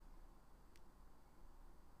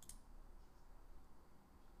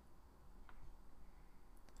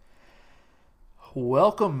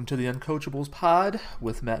Welcome to the Uncoachables Pod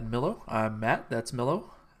with Matt and Millo. I'm Matt, that's Millo.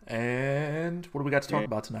 And what do we got to talk Yeah.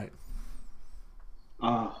 about tonight?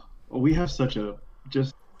 We have such a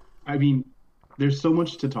just, I mean, there's so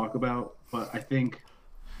much to talk about, but I think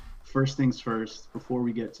first things first, before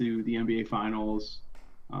we get to the NBA Finals,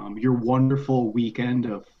 your wonderful weekend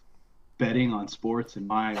of betting on sports and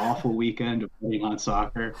my awful weekend of betting on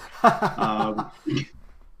soccer. Um,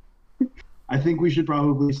 I think we should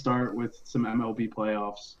probably start with some MLB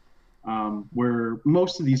playoffs, where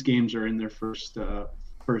most of these games are in their first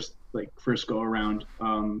go around.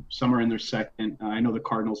 Some are in their second. I know the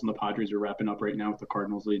Cardinals and the Padres are wrapping up right now with the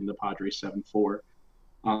Cardinals leading the Padres 7-4.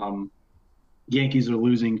 Um, Yankees are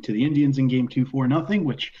losing to the Indians in game two, 4-0,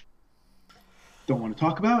 which don't want to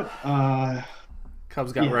talk about.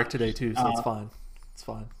 Cubs got Yeah. wrecked today too, so it's Uh, fine. It's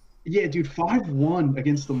fine. yeah, dude, 5-1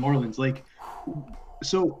 against the Marlins.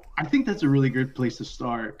 So I think that's a really good place to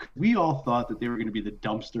start. We all thought that they were going to be the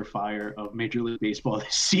dumpster fire of Major League Baseball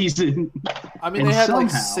this season. I mean, they And had like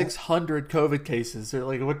somehow, 600 COVID cases. They're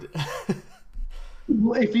like, what?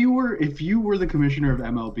 if you were the commissioner of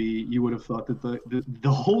MLB, you would have thought that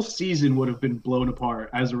the whole season would have been blown apart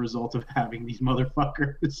as a result of having these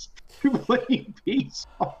motherfuckers playing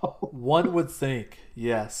baseball. One would think,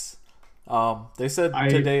 yes. They said I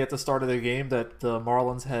today at the start of the game that the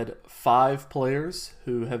Marlins had 5 players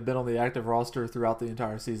who have been on the active roster throughout the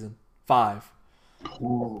entire season. 5.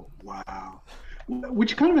 Oh, wow.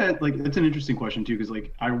 Which kind of like that's an interesting question too, because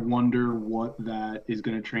like I wonder what that is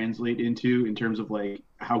going to translate into in terms of like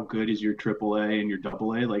how good is your AAA and your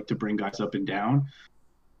AA, like to bring guys up and down.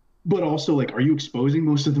 But also like, are you exposing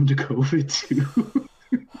most of them to COVID too?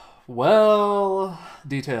 Well,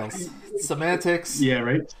 details. Semantics. Yeah,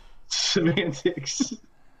 right. Semantics.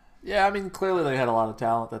 Yeah, I mean, clearly they had a lot of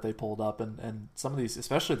talent that they pulled up, and some of these,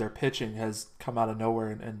 especially their pitching, has come out of nowhere,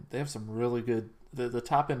 and they have some really good. The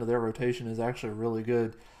top end of their rotation is actually really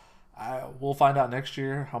good. We'll find out next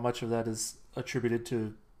year how much of that is attributed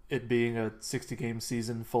to it being a 60 game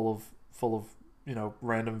season full of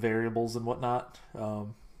random variables and whatnot. But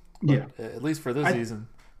Yeah. at least for this I season,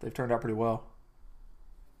 they've turned out pretty well.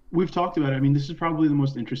 We've talked about it. I mean, this is probably the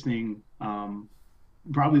most interesting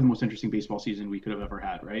baseball season we could have ever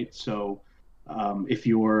had, right? So, if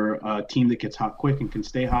you're a team that gets hot quick and can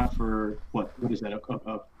stay hot for what is that,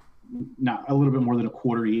 not a little bit more than a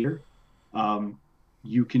quarter year, um,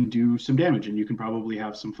 you can do some damage and you can probably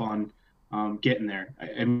have some fun getting there.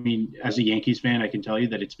 I mean, as a Yankees fan, I can tell you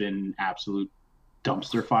that it's been absolute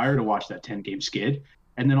dumpster fire to watch that 10-game skid.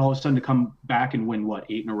 And then all of a sudden to come back and win, what,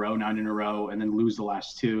 8 in a row, 9 in a row, and then lose the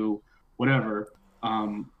last two, whatever.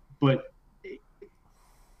 But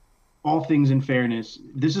all things in fairness,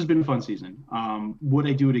 this has been a fun season. Would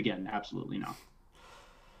I do it again? Absolutely not.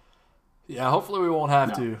 Yeah, hopefully we won't have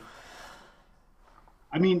No. to.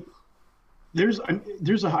 I mean, there was a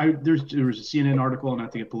CNN article,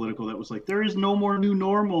 not to get political, that was like, there is no more new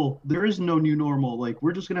normal. There is no new normal. Like,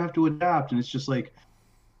 we're just gonna have to adapt. And it's just like,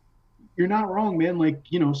 you're not wrong, man. Like,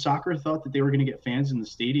 soccer thought that they were going to get fans in the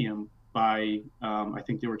stadium by, I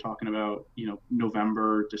think they were talking about,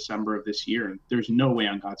 November, December of this year. And there's no way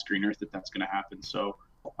on God's green earth that that's going to happen. So,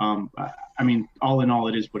 I mean, all in all,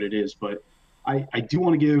 it is what it is. But I do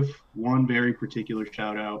want to give one very particular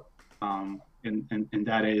shout out, and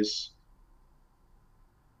that is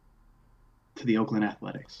to the Oakland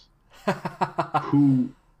Athletics, who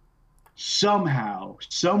somehow,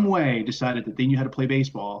 some way decided that they knew how to play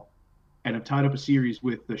baseball and have tied up a series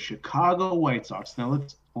with the Chicago White Sox. Now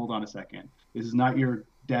let's hold on a second. This is not your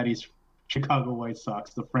daddy's Chicago White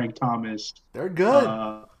Sox, the Frank Thomas. They're good.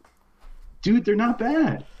 Uh, Dude, they're not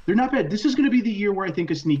bad. They're not bad. This is going to be the year where I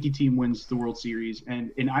think a sneaky team wins the World Series,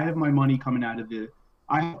 and I have my money coming out of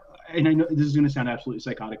I and I know this is going to sound absolutely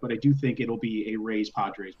psychotic, but I do think it'll be a Rays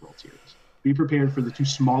Padres World Series. Be prepared for the two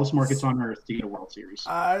smallest markets on earth to get a World Series.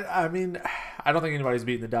 I mean, I don't think anybody's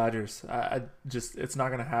beating the Dodgers. I just it's not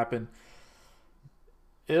going to happen.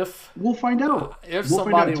 If We'll find out. if We'll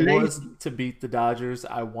find somebody out today. was to beat the Dodgers,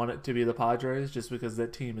 I want it to be the Padres, just because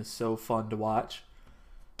that team is so fun to watch.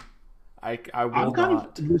 I will I'm kind of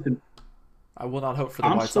not. listen. I will not hope for the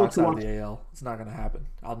I'm White stoked Sox to out of watch. the AL. It's not going to happen.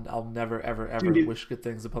 I'll never ever ever Dude, wish good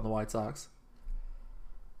things upon the White Sox.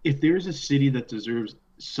 if there's a city that deserves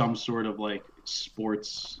some sort of like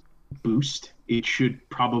sports boost, it should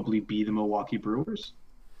probably be the Milwaukee Brewers,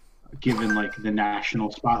 given like the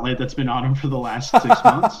national spotlight that's been on them for the last 6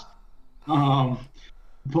 months. Um,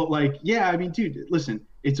 but like, yeah, I mean, dude, listen,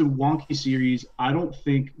 it's a wonky series. I don't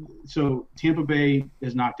think so. Tampa Bay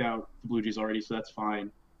has knocked out the Blue Jays already, so that's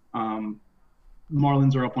fine. Um,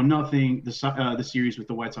 Marlins are up 1-0. The series with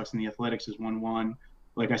the White Sox and the Athletics is 1-1.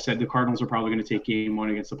 Like I said, the Cardinals are probably going to take game one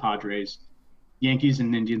against the Padres. Yankees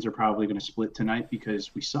and Indians are probably going to split tonight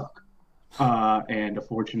because we suck. And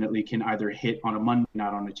unfortunately can either hit on a Monday,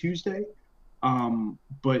 not on a Tuesday.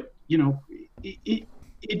 But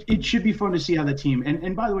it should be fun to see how the team.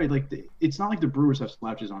 And by the way, like it's not like the Brewers have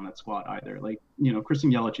slouches on that squad either. Like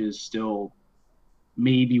Christian Yelich is still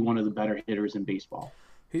maybe one of the better hitters in baseball.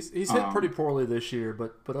 He's hit pretty poorly this year,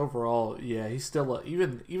 but overall, yeah, he's still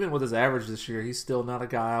even with his average this year, he's still not a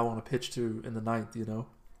guy I want to pitch to in the ninth.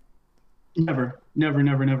 Never.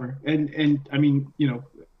 And I mean,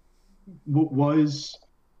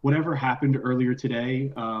 whatever happened earlier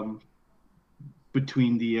today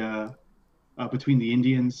between the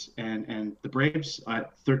Indians and the Braves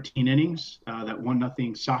at 13 innings, that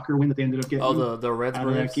 1-0 soccer win that they ended up getting. Oh, the Reds out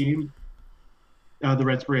of that game. The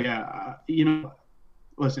Reds Braves.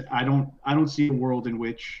 Listen, I don't see a world in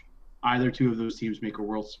which either two of those teams make a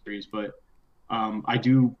World Series, but I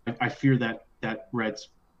fear that Reds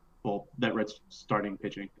starting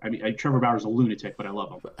pitching. I mean, Trevor Bauer's a lunatic, but I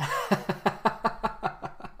love him.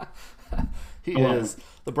 He is. Him.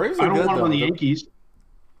 The Braves are good. I don't want him on the Yankees.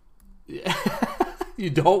 Yeah.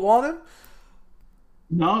 You don't want him?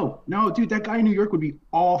 No, dude, that guy in New York would be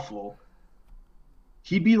awful.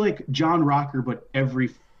 He'd be like John Rocker, but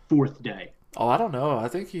every fourth day. Oh, I don't know. I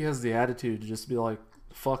think he has the attitude to just be like,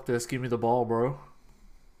 "Fuck this, give me the ball, bro."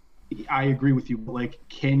 I agree with you, but like,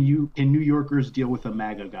 can New Yorkers deal with a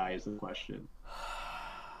MAGA guy is the question.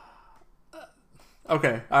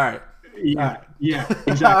 Okay, all right. Yeah, all right. Yeah,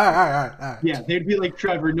 exactly. all right. Yeah, they'd be like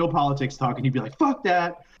Trevor, no politics talk, and he'd be like, "Fuck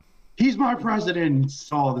that, he's my president."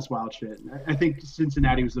 All this wild shit. I think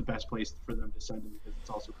Cincinnati was the best place for them to send him because it's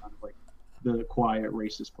also kind of like the quiet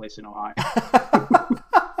racist place in Ohio.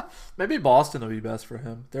 Maybe Boston will be best for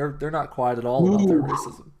him. They're not quiet at all about their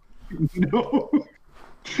racism. No.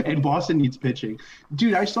 And Boston needs pitching.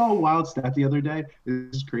 Dude, I saw a wild stat the other day.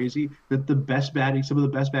 This is crazy. That some of the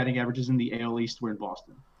best batting averages in the AL East were in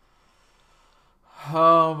Boston.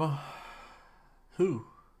 Who?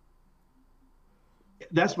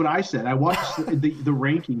 That's what I said. I watched the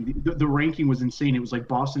ranking. The ranking was insane. It was like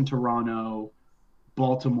Boston, Toronto,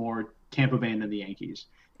 Baltimore, Tampa Bay, and then the Yankees.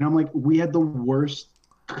 And I'm like, we had the worst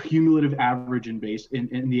cumulative average in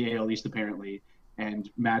the AL East apparently, and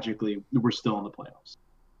magically we're still in the playoffs.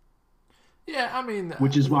 Yeah, I mean,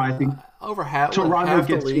 which is why I think over half the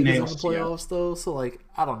league is in the playoffs, though. So, like,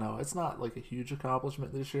 I don't know. It's not like a huge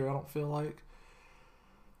accomplishment this year. I don't feel like.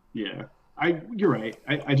 Yeah, you're right.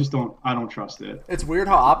 I just don't. I don't trust it. It's weird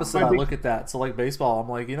how opposite I look at that. So, like baseball, I'm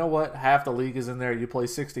like, you know what? Half the league is in there. You play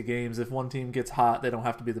 60 games. If one team gets hot, they don't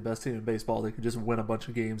have to be the best team in baseball. They could just win a bunch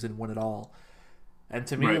of games and win it all. And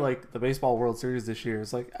to me, like the baseball World Series this year,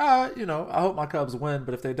 it's like, I hope my Cubs win,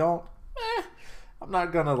 but if they don't, I'm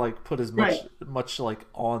not gonna like put as much like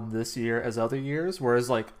on this year as other years. Whereas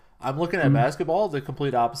like I'm looking at basketball the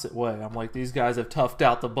complete opposite way. I'm like, these guys have toughed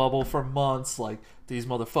out the bubble for months. Like these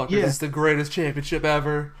motherfuckers, it's the greatest championship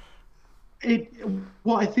ever.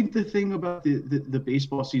 Well, I think the thing about the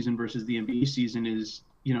baseball season versus the NBA season is,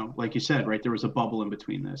 like you said, right, there was a bubble in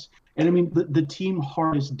between this. And I mean, the team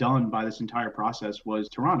hardest done by this entire process was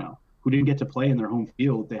Toronto, who didn't get to play in their home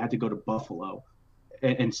field. They had to go to Buffalo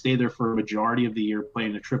and stay there for a majority of the year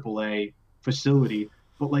playing a AAA facility.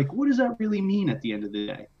 But like, what does that really mean at the end of the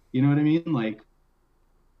day? You know what I mean? Like,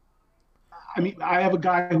 I have a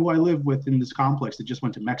guy who I live with in this complex that just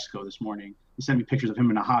went to Mexico this morning. He sent me pictures of him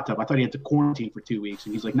in a hot tub. I thought he had to quarantine for 2 weeks.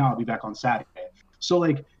 And he's like, no, I'll be back on Saturday. So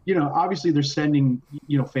like, obviously they're sending,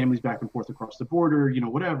 families back and forth across the border,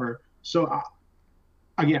 whatever. So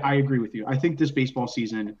I agree with you. I think this baseball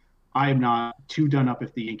season, I am not too done up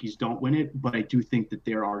if the Yankees don't win it, but I do think that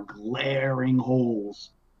there are glaring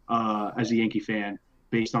holes as a Yankee fan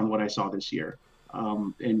based on what I saw this year.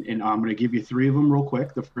 And I'm going to give you 3 of them real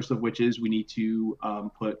quick. The first of which is we need to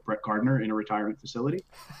put Brett Gardner in a retirement facility.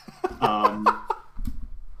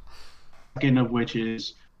 Second of which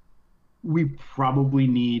is we probably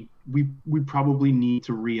need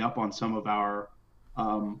to re-up on some of our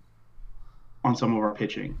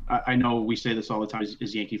pitching. I know we say this all the time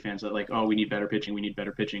as Yankee fans that like, oh, we need better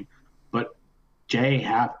pitching, but Jay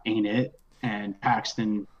Happ ain't it, and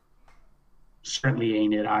Paxton certainly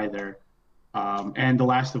ain't it either. And the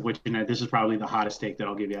last of which, and this is probably the hottest take that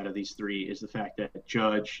I'll give you out of these 3, is the fact that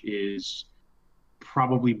Judge is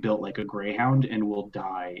probably built like a greyhound and will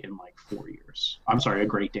die in like 4 years. I'm sorry, a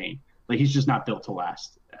Great Dane. Like he's just not built to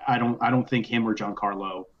last. I don't think him or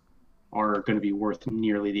Giancarlo are going to be worth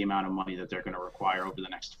nearly the amount of money that they're going to require over the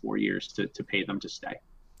next 4 years to pay them to stay.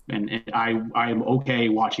 And I am okay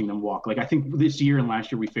watching them walk. Like I think this year and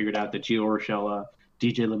last year we figured out that Gio Urshela,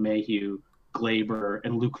 DJ LeMahieu, Glaber,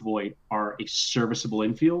 and Luke Voigt are a serviceable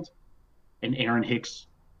infield, and Aaron Hicks,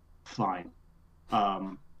 fine.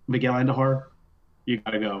 Miguel Andujar, you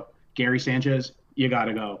gotta go. Gary Sanchez, you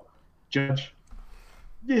gotta go. Judge,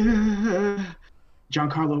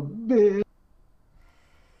 Giancarlo,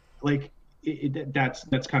 like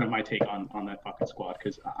that's kind of my take on that fucking squad,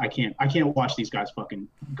 because I can't watch these guys fucking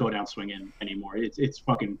go down swinging anymore. It's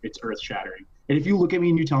earth shattering. And if you look at me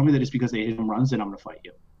and you tell me that it's because they hit home runs, then I'm gonna fight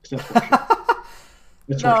you.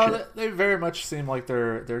 That's no, they very much seem like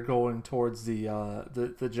they're going towards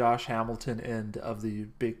the Josh Hamilton end of the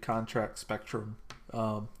big contract spectrum.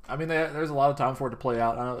 I mean, there's a lot of time for it to play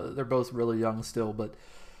out. I know they're both really young still, but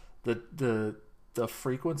the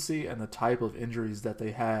frequency and the type of injuries that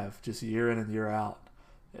they have just year in and year out,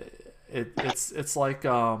 it's like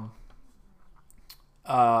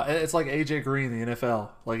AJ Green in the NFL.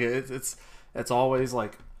 Like it's always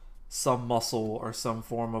like some muscle or some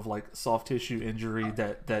form of like soft tissue injury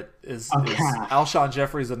that is Alshon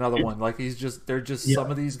Jeffrey's another one. Like they're just some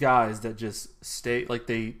of these guys that just stay like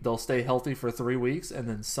they'll stay healthy for 3 weeks and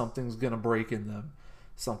then something's gonna break in them.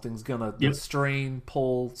 Something's gonna strain,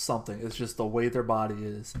 pull, something. It's just the way their body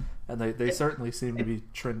is, and they certainly seem to be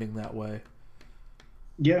trending that way.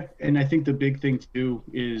 Yeah, and I think the big thing too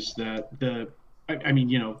is that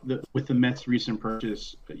with the Mets' recent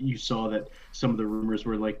purchase, you saw that some of the rumors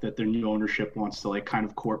were like that their new ownership wants to like kind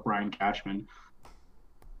of court Brian Cashman.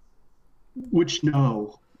 Which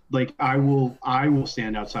no, like I will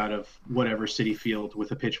stand outside of whatever City Field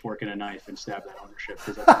with a pitchfork and a knife and stab that ownership,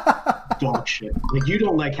 because that's dog shit. Like, you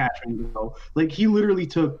don't let Cashman go. Like, he literally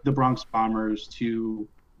took the Bronx Bombers to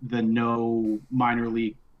the no minor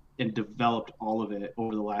league and developed all of it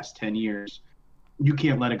over the last 10 years. You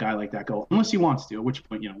can't let a guy like that go unless he wants to, at which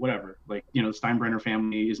point, whatever. Like, the Steinbrenner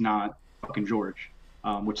family is not fucking George,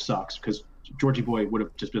 which sucks, because Georgie Boy would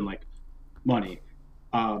have just been like money.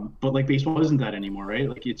 But like, baseball isn't that anymore, right?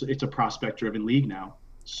 Like, it's a prospect-driven league now.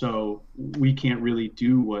 So we can't really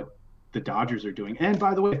do what the Dodgers are doing. And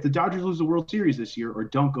by the way, if the Dodgers lose the World Series this year or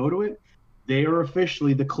don't go to it, they are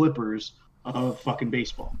officially the Clippers of fucking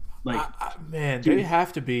baseball. Like, man, dude, they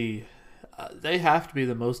have to be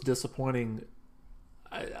the most disappointing.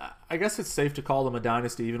 I guess it's safe to call them a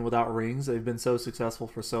dynasty even without rings. They've been so successful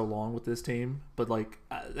for so long with this team, but like,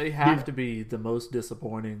 they have to be the most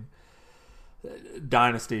disappointing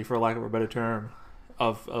dynasty, for lack of a better term,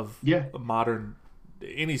 of modern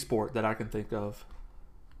any sport that I can think of.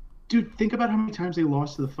 Dude, think about how many times they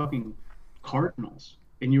lost to the fucking Cardinals,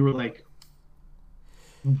 and you were like,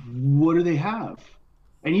 what do they have?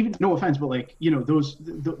 And even, no offense, but like,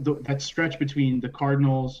 that stretch between the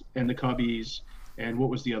Cardinals and the Cubbies, and what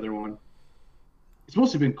was the other one? It's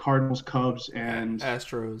supposed to have been Cardinals, Cubs, and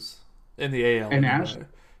Astros in the AL. And Astros.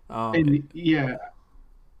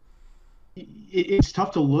 It's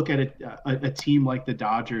tough to look at a team like the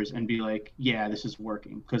Dodgers and be like, yeah, this is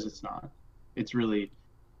working, because it's not. It's really,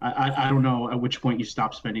 I don't know at which point you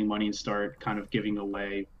stop spending money and start kind of giving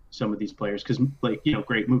away some of these players, because like,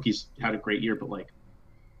 great, Mookie's had a great year, but like,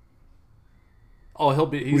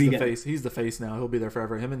 he's the face now. He'll be there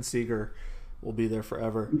forever. Him and Seager will be there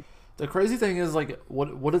forever. The crazy thing is, like,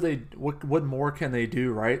 what more can they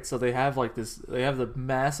do, right? So they have like this, they have the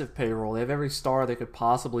massive payroll, they have every star they could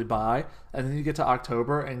possibly buy, and then you get to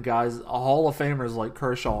October and guys, Hall of Famers like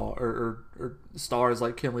Kershaw or stars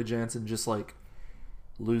like Kenley Jansen just like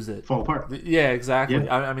lose it, fall apart. Yeah, exactly.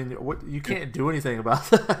 Yeah. I mean, you can't do anything about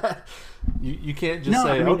that. You can't just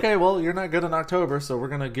say, okay, well, you're not good in October, so we're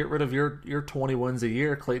gonna get rid of your 20 wins a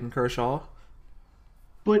year, Clayton Kershaw.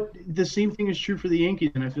 But the same thing is true for the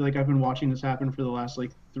Yankees, and I feel like I've been watching this happen for the last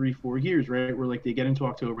like 3-4 years, right? Where like they get into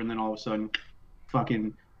October and then all of a sudden,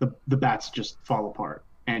 fucking the bats just fall apart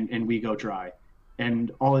and we go dry,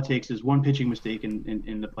 and all it takes is one pitching mistake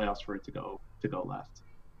in the playoffs for it to go left.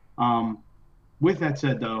 With that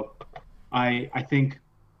said, though, I think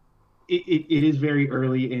it is very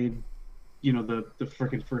early in the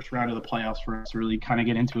freaking first round of the playoffs for us to really kind of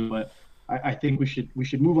get into it, but I think we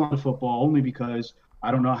should move on to football, only because I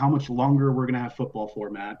don't know how much longer we're going to have football for,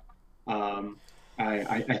 Matt.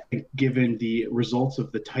 I think given the results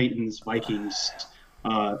of the Titans-Vikings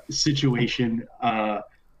situation,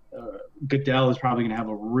 Goodell is probably going to have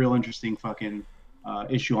a real interesting fucking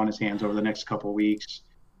issue on his hands over the next couple of weeks.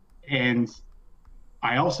 And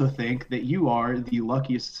I also think that you are the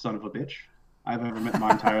luckiest son of a bitch I've ever met in my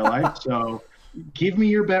entire life. So give me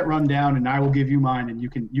your bet rundown, and I will give you mine, and you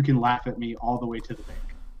can laugh at me all the way to the bank.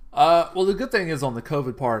 Well, the good thing is on the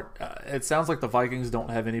COVID part, it sounds like the Vikings don't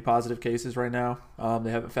have any positive cases right now.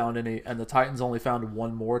 They haven't found any, and the Titans only found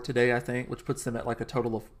one more today, I think, which puts them at like a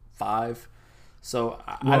total of 5. So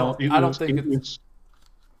Well, I don't think it's.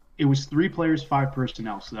 it was 3 players, 5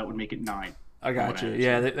 personnel, so that would make it 9. I From what got I you.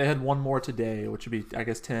 Yeah, understand. they had one more today, which would be, I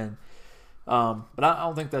guess, 10. But I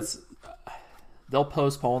don't think that's. They'll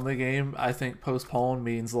postpone the game. I think postpone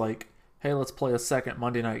means like, hey, let's play a second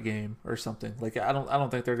Monday night game or something. Like I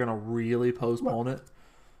don't think they're gonna really postpone it.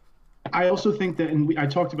 I also think that, and I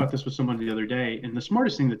talked about this with someone the other day, and the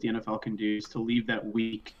smartest thing that the NFL can do is to leave that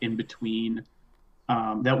week in between,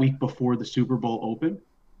 that week before the Super Bowl open,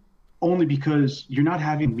 only because you're not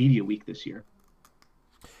having media week this year.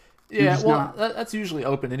 Yeah, well, that's usually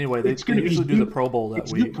open anyway. It's They going to be usually do Zoom, the Pro Bowl that it's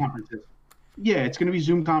Zoom week. conferences. Yeah, it's going to be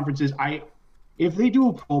Zoom conferences. If they do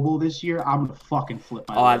a Pro Bowl this year, I'm going to fucking flip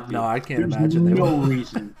my lid, dude. No, I can't There's imagine they no will.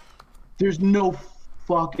 reason. There's no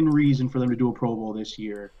fucking reason for them to do a Pro Bowl this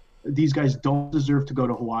year. These guys don't deserve to go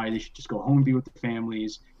to Hawaii. They should just go home and be with their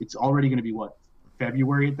families. It's already going to be, what,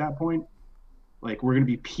 February at that point? Like, we're going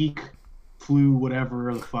to be peak flu,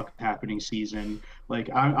 whatever the fuck happening season. Like,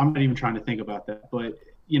 I'm not even trying to think about that. But,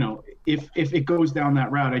 if it goes down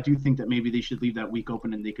that route, I do think that maybe they should leave that week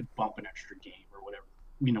open and they could bump an extra game or whatever.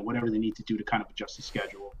 Whatever they need to do to kind of adjust the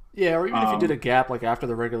schedule. Yeah, or even if you did a gap like after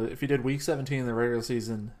the regular, if you did week 17 in the regular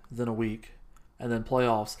season, then a week, and then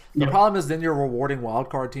playoffs. The problem is then you're rewarding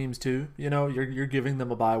wild card teams too. You're giving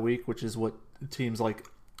them a bye week, which is what teams like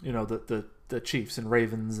the Chiefs and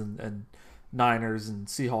Ravens and Niners and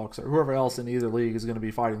Seahawks or whoever else in either league is going to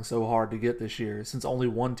be fighting so hard to get this year. Since only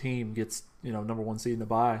one team gets number one seed in the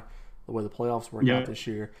bye, the way the playoffs work out this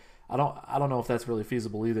year, I don't know if that's really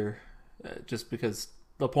feasible either. Just because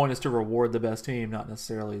the point is to reward the best team, not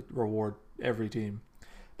necessarily reward every team.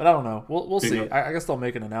 But I don't know. We'll see. I guess they'll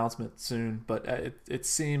make an announcement soon. But it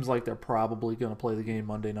seems like they're probably going to play the game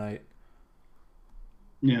Monday night.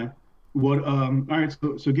 Yeah. What? All right.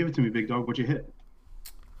 So give it to me, big dog. What you hit?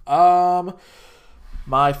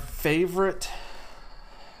 My favorite.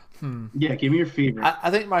 Yeah, give me your favorite.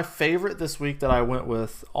 I think my favorite this week that I went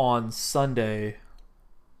with on Sunday,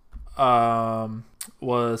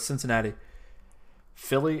 was Cincinnati.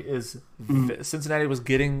 Cincinnati was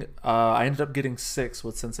getting. I ended up getting 6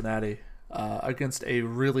 with Cincinnati against a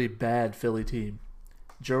really bad Philly team.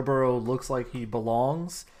 Joe Burrow looks like he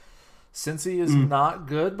belongs. Cincy is not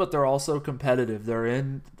good, but they're also competitive.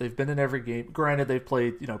 They've been in every game. Granted, they've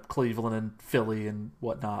played Cleveland and Philly and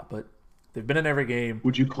whatnot, but they've been in every game.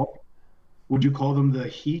 Would you call them the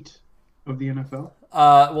Heat of the NFL?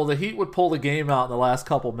 Well, the Heat would pull the game out in the last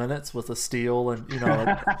couple minutes with a steal and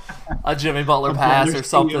a Jimmy Butler pass or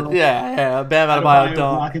something. Steal. Yeah, Bam Adebayo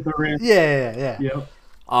block at the rim. Yeah.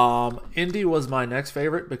 Yep. Indy was my next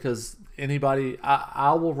favorite because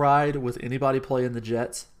I will ride with anybody playing the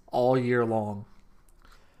Jets all year long.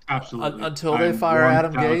 Absolutely. Until they fire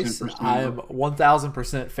Adam Gase, I am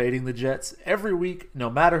 1,000% fading the Jets every week, no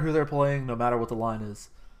matter who they're playing, no matter what the line is.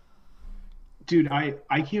 Dude,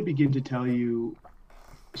 I can't begin to tell you.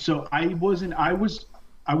 So I wasn't a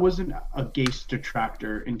Gase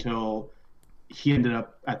detractor until he ended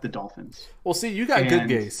up at the Dolphins. Well, see, you got good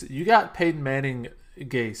Gase. You got Peyton Manning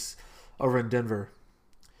Gase over in Denver.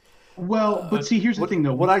 Well, but see, here's the thing,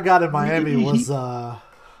 though. What I got in Miami was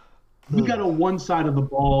we got a one side of the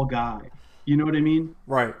ball guy. You know what I mean?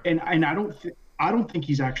 Right. And I don't think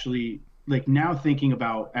he's actually, like, now thinking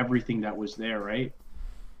about everything that was there, right?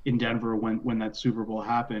 In Denver when that Super Bowl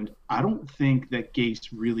happened, I don't think that Gase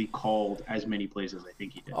really called as many plays as I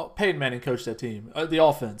think he did. Oh, Peyton Manning coached that team. The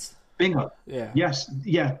offense. Bingo. Yeah. Yes.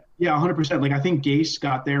 Yeah, 100%. Like, I think Gase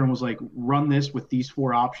got there and was like, run this with these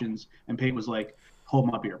 4 options, and Peyton was like, hold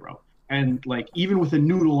my beer, bro. And, like, even with a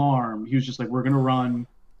noodle arm, he was just like, we're gonna run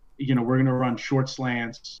short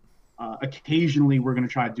slants. Occasionally, we're gonna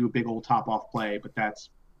try to do a big old top off play, but that's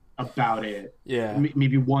about it. Yeah.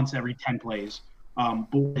 Maybe once every 10 plays.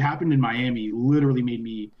 But what happened in Miami literally made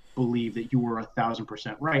me believe that you were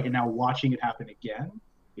 1,000% right. And now watching it happen again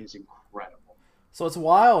is incredible. So it's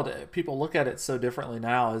wild. People look at it so differently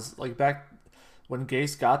now. Is like back when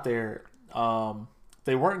Gase got there,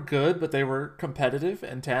 they weren't good, but they were competitive,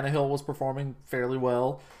 and Tannehill was performing fairly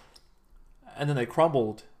well. And then they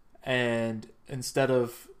crumbled. And instead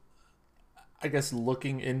of, I guess,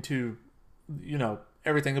 looking into,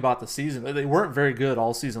 everything about the season, they weren't very good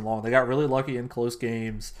all season long. They got really lucky in close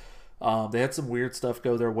games. They had some weird stuff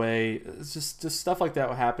go their way. It's just stuff like that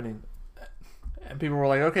happening. And people were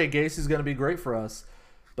like, okay, Gase is going to be great for us.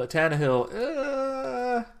 But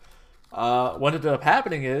Tannehill, what ended up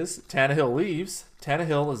happening is Tannehill leaves.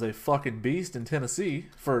 Tannehill is a fucking beast in Tennessee.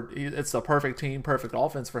 It's a perfect team, perfect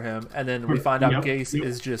offense for him. And then we find out Gase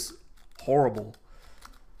is just horrible.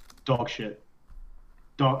 Dog shit.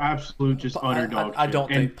 absolute, just utter dog I shit.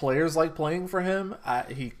 don't And think players like playing for him.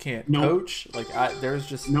 He can't nope, coach. There's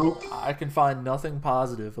just nope. I can find nothing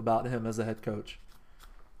positive about him as a head coach.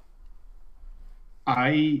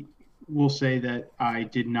 I will say that I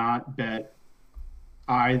did not bet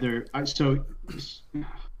either. So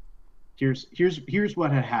here's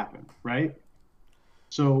what had happened, right?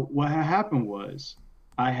 So what had happened was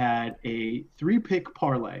I had a 3-pick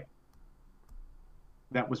parlay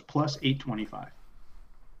that was plus 825.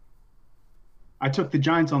 I took the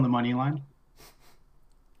Giants on the money line.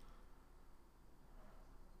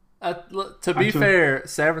 To be fair,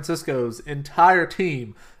 San Francisco's entire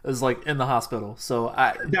team is like in the hospital. So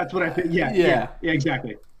that's what I think. Yeah,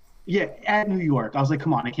 exactly. Yeah, at New York, I was like,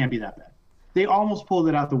 come on, it can't be that bad. They almost pulled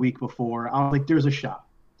it out the week before. I was like, there's a shot.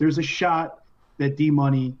 There's a shot that D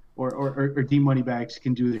Money or D Money Bags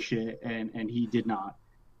can do the shit, and he did not.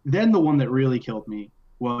 Then the one that really killed me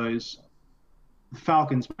was the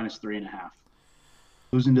Falcons minus 3.5,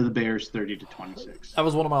 losing to the Bears 30-26. That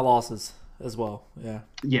was one of my losses as well. Yeah,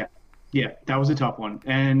 that was a tough one.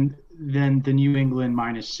 And then the New England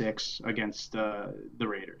 -6 against the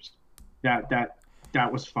Raiders. That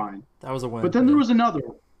was fine. That was a win. But then there was another.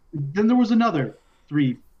 Then there was another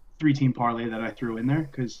three-team parlay that I threw in there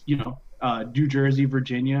because New Jersey,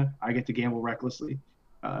 Virginia. I get to gamble recklessly.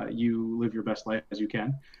 You live your best life as you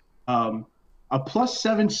can. A plus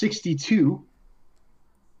 762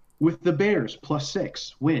 with the Bears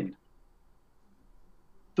 +6 win.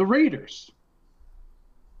 The Raiders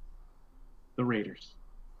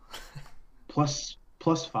plus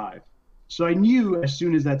 5. So I knew as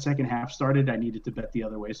soon as that second half started, I needed to bet the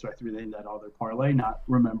other way. So I threw in that other parlay, not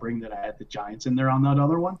remembering that I had the Giants in there on that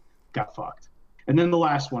other one. Got fucked. And then the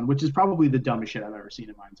last one, which is probably the dumbest shit I've ever seen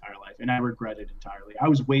in my entire life, and I regret it entirely. I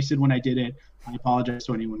was wasted when I did it. I apologize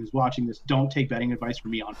to anyone who's watching this. Don't take betting advice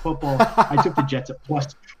from me on football. I took the Jets at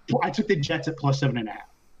plus 7.5.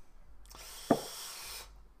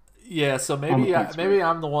 Yeah, so maybe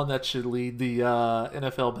I'm the one that should lead the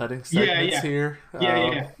NFL betting segments here.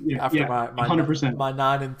 After my 100%. My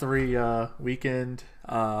 9-3 weekend,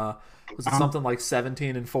 was it something like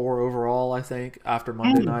 17-4 overall? I think after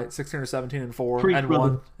Monday night, 16 or 17-4 Preach, and brother.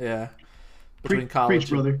 1. Yeah, between college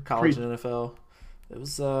and NFL. It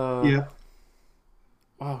was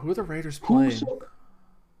Wow, who are the Raiders playing?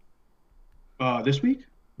 This week?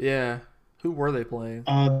 Yeah, who were they playing?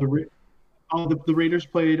 The Raiders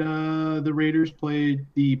played. The Raiders played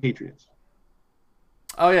the Patriots.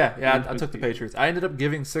 Oh yeah. I took the Patriots. I ended up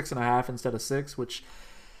giving 6.5 instead of 6, which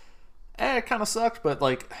it kind of sucked. But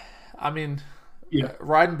riding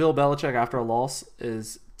Bill Belichick after a loss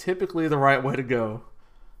is typically the right way to go.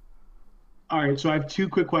 All right, so I have 2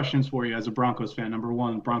 quick questions for you as a Broncos fan. Number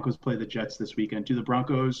 1, Broncos play the Jets this weekend. Do the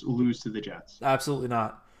Broncos lose to the Jets? Absolutely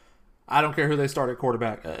not. I don't care who they start at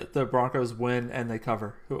quarterback. The Broncos win and they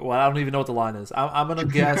cover. Well, I don't even know what the line is. I'm gonna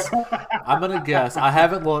guess. I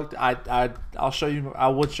haven't looked. I'll show you. I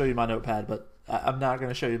would show you my notepad, but I'm not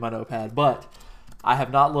gonna show you my notepad. But I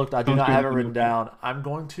have not looked. I do not have it written down. I'm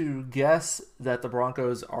going to guess that the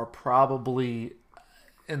Broncos are probably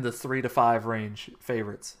in the 3 to 5 range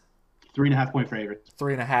favorites. 3.5 point favorites.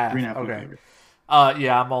 3.5. 3.5 okay. Favorites.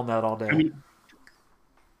 Yeah, I'm on that all day.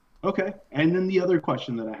 Okay. And then the other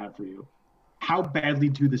question that I have for you: how badly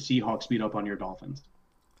do the Seahawks beat up on your Dolphins?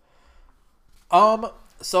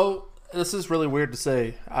 So this is really weird to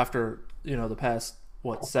say after the past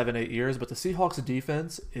 7-8 years, but the Seahawks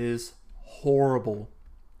defense is horrible.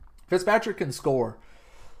 Fitzpatrick can score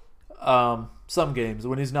some games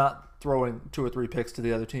when he's not throwing 2 or 3 picks to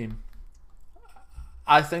the other team.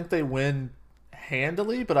 I think they win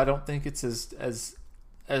handily, but I don't think it's as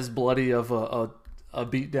bloody of a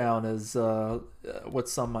beatdown as what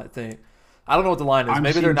some might think. I don't know what the line is.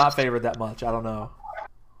 Maybe they're not favored that much. I don't know.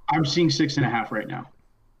 I'm seeing 6.5 right now.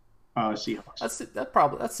 Seahawks.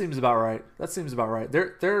 That seems about right.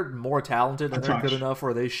 They're more talented and they're good enough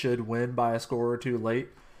where they should win by a score or 2 late.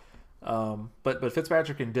 But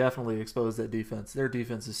Fitzpatrick can definitely expose that defense. Their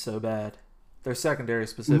defense is so bad. Their secondary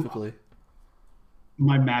specifically.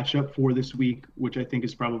 My matchup for this week, which I think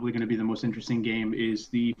is probably going to be the most interesting game, is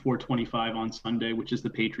the 4:25 on Sunday, which is the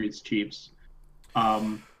Patriots Chiefs.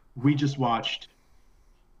 We just watched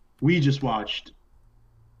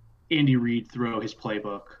Andy Reid throw his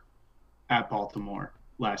playbook at Baltimore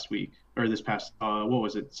last week, or this past what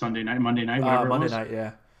was it, Monday night, whatever Monday it was. night,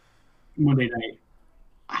 yeah. Monday night.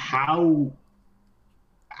 How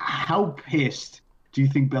pissed do you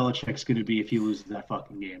think Belichick's going to be if he loses that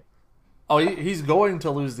fucking game? Oh, he's going to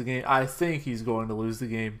lose the game. I think he's going to lose the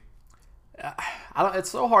game. It's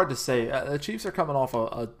so hard to say. The Chiefs are coming off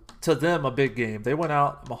to them a big game. They went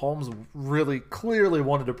out. Mahomes really clearly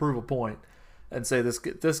wanted to prove a point and say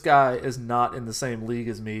this guy is not in the same league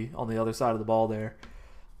as me on the other side of the ball there.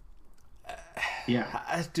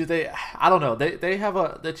 Yeah. Do they? I don't know. They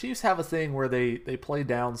have the Chiefs have a thing where they play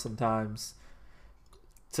down sometimes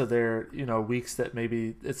to their weeks that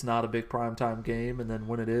maybe it's not a big primetime game, and then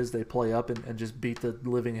when it is, they play up and just beat the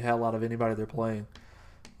living hell out of anybody they're playing.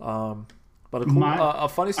 But a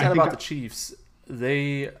funny stat about the Chiefs,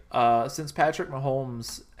 they since Patrick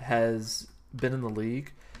Mahomes has been in the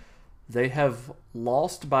league, they have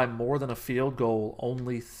lost by more than a field goal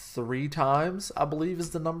only 3 times, I believe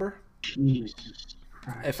is the number. Jesus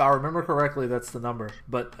Christ. If I remember correctly, that's the number.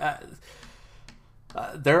 But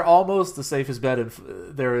they're almost the safest bet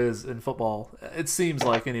there is in football. It seems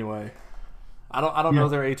like, anyway. I don't know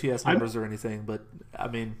their ATS numbers or anything, but I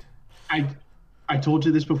mean, I told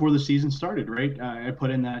you this before the season started, right? I put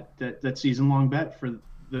in that season long bet for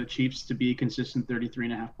the Chiefs to be a consistent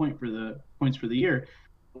 33.5 points for the year.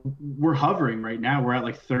 We're hovering right now. We're at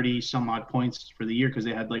like 30 some odd points for the year because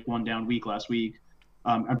they had like one down week last week.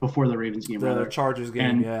 Before the Ravens game, the Chargers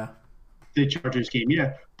game, the Chargers game,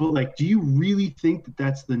 yeah. But like, do you really think that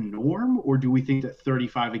that's the norm, or do we think that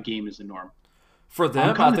 35 a game is the norm? For them,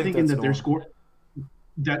 I'm kind of thinking that their score.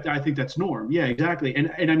 That I think that's norm. Yeah, exactly.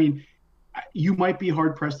 And I mean, you might be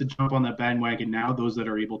hard pressed to jump on that bandwagon now. Those that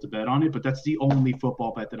are able to bet on it, but that's the only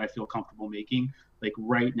football bet that I feel comfortable making. Like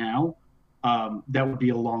right now, that would be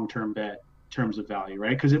a long term bet in terms of value,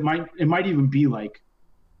 right? Because it might even be like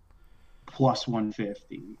plus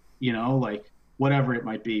 150, like whatever it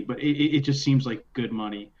might be, but it just seems like good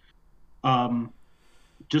money.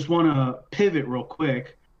 Just want to pivot real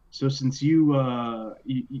quick. So since you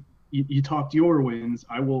talked your wins,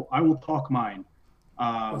 I will talk mine.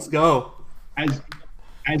 Let's go. As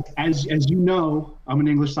you know, I'm an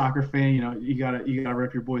English soccer fan. You gotta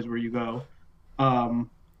rep your boys where you go.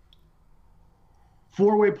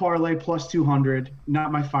 4-way parlay plus 200,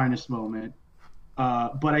 not my finest moment.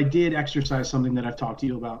 But I did exercise something that I've talked to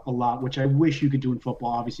you about a lot, which I wish you could do in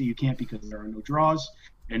football. Obviously, you can't because there are no draws,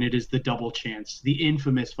 and it is the double chance, the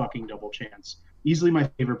infamous fucking double chance. Easily my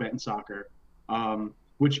favorite bet in soccer,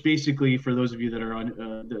 which basically, for those of you that are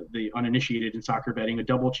the uninitiated in soccer betting, a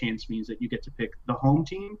double chance means that you get to pick the home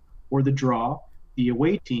team or the draw, the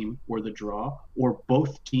away team or the draw, or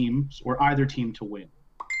both teams or either team to win.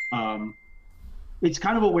 It's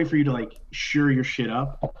kind of a way for you to like sure your shit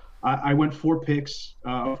up. I went 4 picks,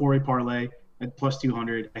 4-way parlay at plus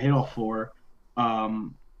 200. I hit all 4.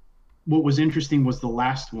 What was interesting was the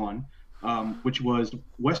last one, which was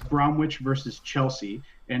West Bromwich versus Chelsea.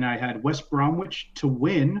 And I had West Bromwich to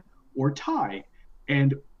win or tie.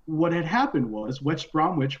 And what had happened was West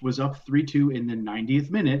Bromwich was up 3-2 in the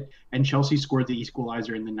 90th minute, and Chelsea scored the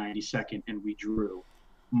equalizer in the 92nd, and we drew.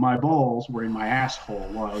 My balls were in my asshole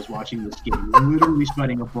while I was watching this game, literally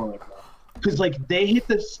sweating a bullet. Because like they hit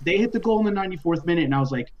the goal in the 94th minute, and I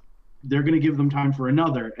was like, they're gonna give them time for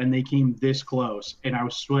another, and they came this close, and I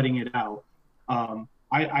was sweating it out.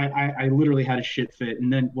 I literally had a shit fit, and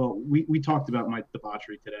then we talked about my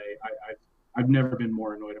debauchery today. I've never been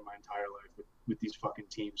more annoyed in my entire life with these fucking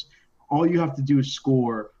teams. All you have to do is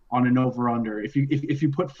score on an over under. If you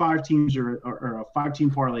put 5 teams or a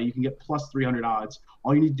 5-team parlay, you can get plus 300 odds.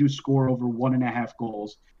 All you need to do is score over 1.5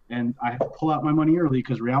 goals. And I have to pull out my money early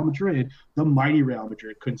because Real Madrid, the mighty Real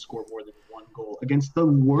Madrid, couldn't score more than 1 goal against the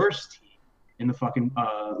worst team in the fucking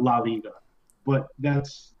La Liga. But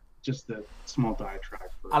that's just a small diatribe.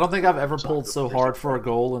 I don't think I've ever pulled so hard for a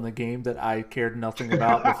goal in a game that I cared nothing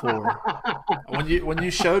about before. when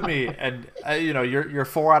you showed me, and you're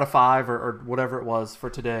 4 out of 5 or whatever it was for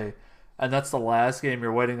today, and that's the last game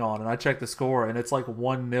you're waiting on, and I checked the score, and it's like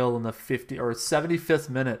 1-0 in the 50 or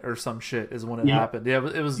 75th minute or some shit is when it happened. Yeah,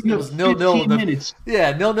 it was 0-0 in the minutes.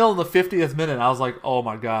 Yeah, 0-0 in the 50th minute. I was like, oh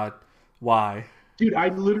my god, why? Dude,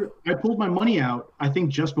 I pulled my money out, I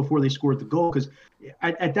think, just before they scored the goal, because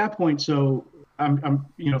at that point, so I'm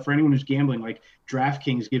for anyone who's gambling, like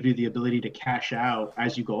DraftKings gives you the ability to cash out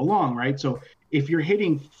as you go along, right? So if you're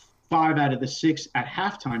hitting 5 out of the 6 at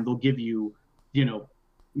halftime, they'll give you,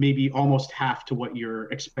 maybe almost half to what your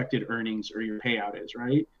expected earnings or your payout is,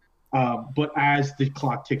 right? But as the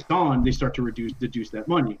clock ticks on, they start to deduce that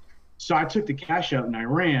money. So I took the cash out and I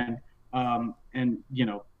ran, and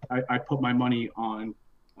I put my money on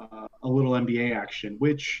a little NBA action,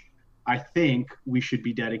 which I think we should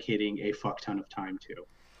be dedicating a fuck ton of time to.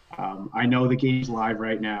 I know the game's live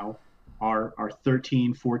right now. Our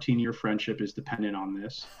 13, 14-year friendship is dependent on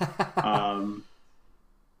this.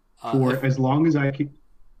 As long as I can.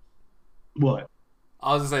 What?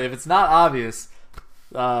 I was going to say, if it's not obvious,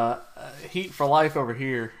 Heat for life over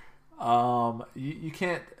here. You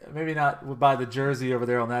can't, maybe not buy the jersey over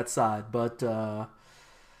there on that side, but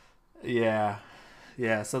yeah,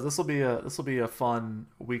 yeah. So this will be a fun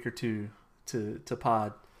week or two to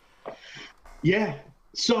pod. Yeah.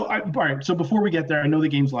 So all right. So before we get there, I know the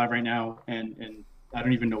game's live right now, and I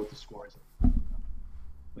don't even know what the score is.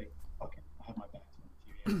 Like, okay, I have my back to the TV,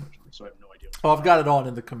 unfortunately, so I have no idea. Oh, I've got it on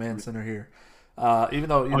in the command center here. Even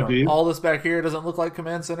though all this back here doesn't look like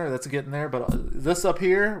command center, that's getting there. But this up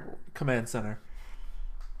here, command center.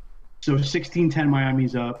 So 16-10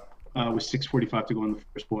 Miami's up with 6:45 to go in the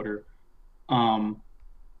first quarter.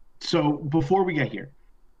 So before we get here,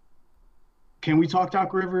 can we talk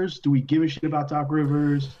Doc Rivers? Do we give a shit about Doc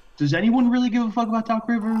Rivers? Does anyone really give a fuck about Doc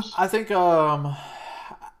Rivers? I think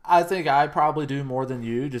I probably do more than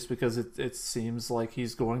you, just because it seems like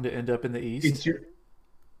he's going to end up in the East.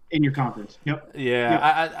 In your conference. Yep.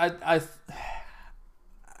 Yeah. Yep.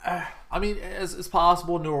 I mean, it's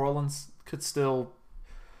possible New Orleans could still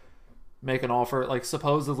make an offer. Like,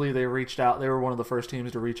 supposedly they reached out. They were one of the first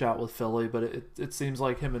teams to reach out with Philly, but it seems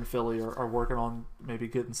like him and Philly are working on maybe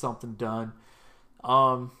getting something done.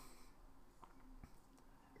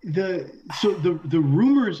 The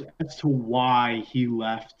rumors as to why he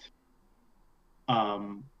left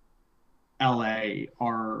LA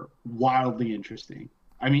are wildly interesting.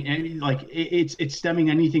 I mean, like it's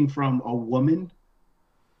stemming anything from a woman.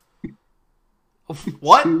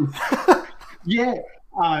 What? Yeah.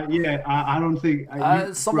 I don't think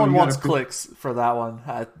someone wants clicks for that one.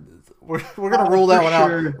 We're gonna rule that one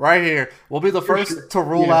out right here. We'll be the first to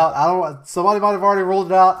rule out. I don't. Somebody might have already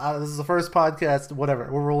ruled it out. This is the first podcast. Whatever.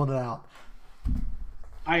 We're ruling it out.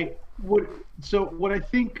 What I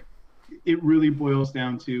think it really boils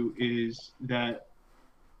down to is that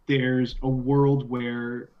there's a world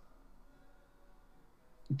where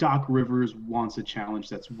Doc Rivers wants a challenge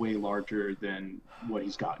that's way larger than what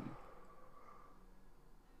he's gotten.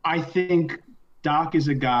 I think Doc is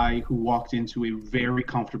a guy who walked into a very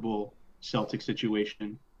comfortable Celtic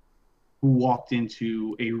situation, who walked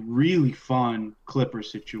into a really fun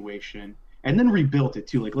Clippers situation, and then rebuilt it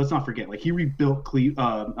too. Like, let's not forget, like he rebuilt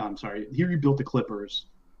the Clippers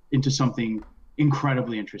into something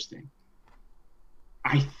incredibly interesting.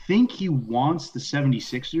 I think he wants the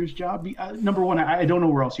 76ers job. Number one, I don't know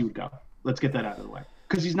where else he would go. Let's get that out of the way.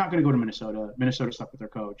 Because he's not going to go to Minnesota. Minnesota's stuck with their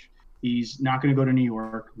coach. He's not going to go to New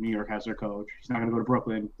York. New York has their coach. He's not going to go to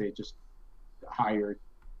Brooklyn. They just hired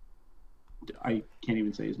 – I can't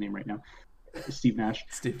even say his name right now. Steve Nash.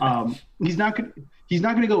 He's not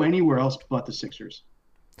going to go anywhere else but the Sixers.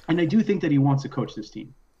 And I do think that he wants to coach this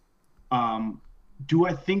team. Do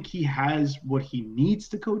I think he has what he needs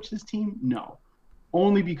to coach this team? No.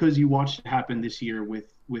 Only because you watched it happen this year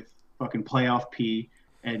with fucking playoff P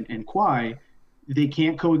and Kawhi. They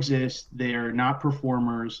can't coexist. They're not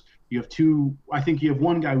performers. I think you have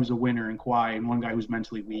one guy who's a winner in Kawhi and one guy who's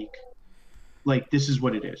mentally weak. Like, this is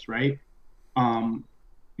what it is, right?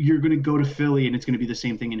 You're going to go to Philly and it's going to be the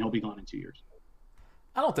same thing and he'll be gone in 2 years.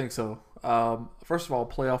 I don't think so. First of all,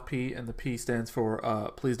 playoff P, and the P stands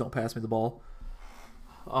for please don't pass me the ball.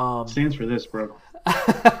 Stands for this, bro.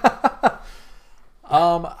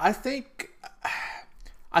 I think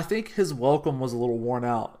his welcome was a little worn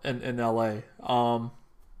out in LA.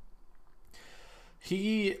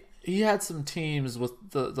 He had some teams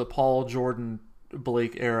with the Paul Jordan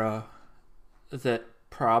Blake era that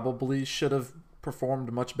probably should have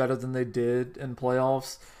performed much better than they did in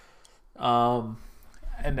playoffs.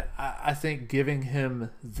 And I think giving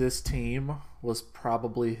him this team was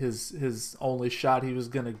probably his only shot he was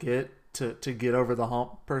going to get to get over the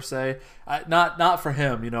hump, per se. Not for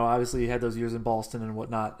him, obviously he had those years in Boston and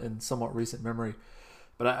whatnot in somewhat recent memory.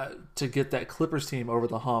 But to get that Clippers team over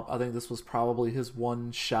the hump, I think this was probably his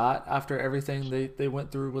one shot after everything they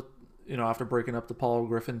went through with, after breaking up the Paul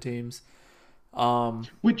Griffin teams.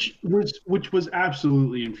 Which was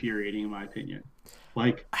absolutely infuriating in my opinion.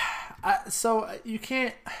 Like, so you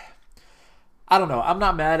can't. I don't know. I'm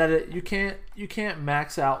not mad at it. You can't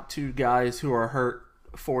max out two guys who are hurt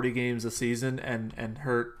 40 games a season and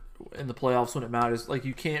hurt in the playoffs when it matters. Like,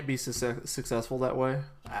 you can't be successful that way.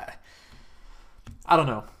 I don't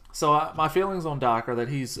know. So my feelings on Doc are that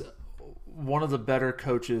he's one of the better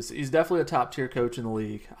coaches. He's definitely a top tier coach in the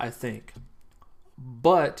league, I think.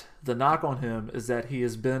 But the knock on him is that he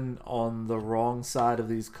has been on the wrong side of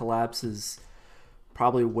these collapses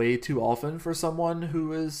probably way too often for someone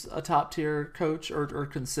who is a top tier coach or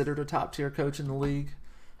considered a top tier coach in the league.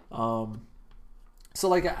 So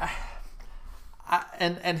like,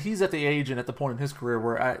 and he's at the age and at the point in his career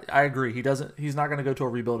where I agree he's not going to go to a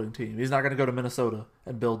rebuilding team. He's not going to go to Minnesota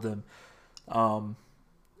and build them.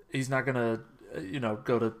 He's not going to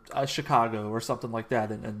go to Chicago or something like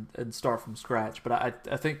that and start from scratch. But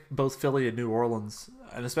I think both Philly and New Orleans,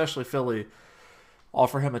 and especially Philly,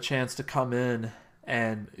 offer him a chance to come in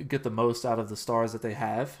and get the most out of the stars that they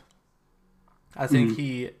have. I think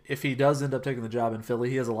if he does end up taking the job in Philly,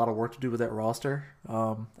 he has a lot of work to do with that roster.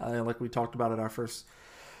 Like we talked about in our first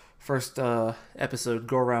episode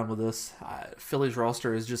go around with this, Philly's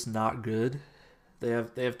roster is just not good. They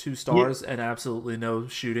have two stars and absolutely no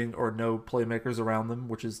shooting or no playmakers around them,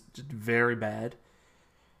 which is very bad.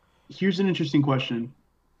 Here's an interesting question.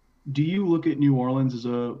 Do you look at New Orleans as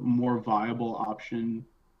a more viable option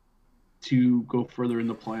to go further in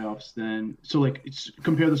the playoffs than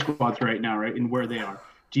compare the squads right now, right, and where they are?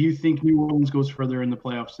 Do you think New Orleans goes further in the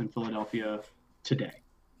playoffs than Philadelphia today?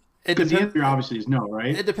 Because the answer obviously is no,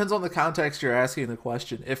 right? It depends on the context you're asking the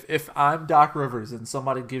question. If I'm Doc Rivers and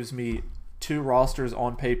somebody gives me two rosters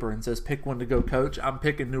on paper and says pick one to go coach, I'm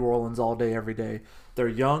picking New Orleans all day, every day. They're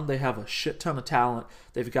young. They have a shit ton of talent.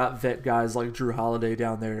 They've got vet guys like Drew Holiday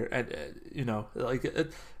down there,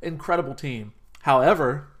 and incredible team.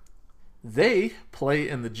 However, they play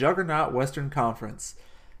in the juggernaut Western Conference,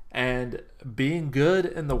 and being good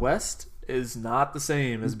in the West is not the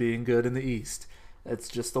same as being good in the East. It's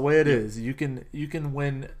just the way it is. You can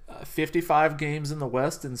win 55 games in the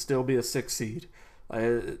West and still be a 6 seed.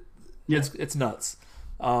 It's nuts.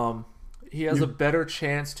 He has a better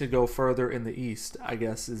chance to go further in the East, I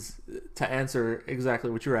guess, is to answer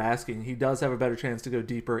exactly what you're asking. He does have a better chance to go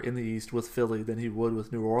deeper in the East with Philly than he would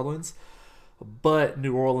with New Orleans. But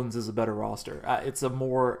New Orleans is a better roster.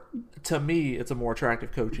 To me, it's a more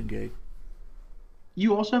attractive coaching gig.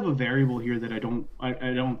 You also have a variable here that I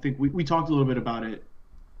don't think we talked a little bit about it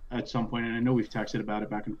at some point, and I know we've texted about it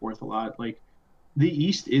back and forth a lot. Like, the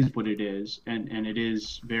East is what it is, and it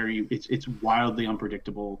is it's wildly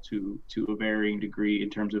unpredictable to a varying degree in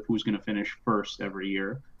terms of who's going to finish first every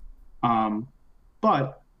year.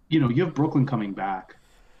 But you have Brooklyn coming back.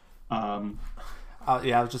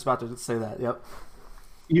 Yeah, I was just about to say that. Yep.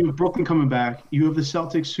 You have Brooklyn coming back. You have the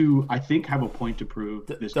Celtics, who I think have a point to prove.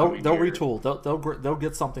 They'll retool. They'll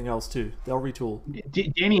get something else too. They'll retool.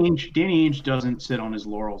 Danny Ainge doesn't sit on his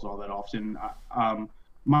laurels all that often.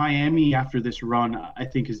 Miami, after this run, I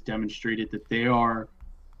think has demonstrated that they are.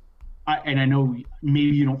 And I know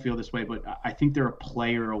maybe you don't feel this way, but I think they're a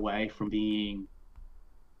player away from being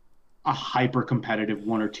a hyper competitive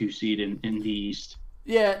 1 or 2 seed in the East.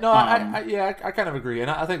 Yeah, no, I kind of agree, and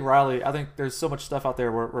I think Riley. I think there's so much stuff out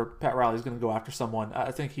there where Pat Riley's going to go after someone.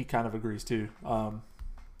 I think he kind of agrees too.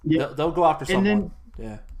 They'll go after someone.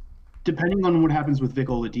 Yeah. Depending on what happens with Vic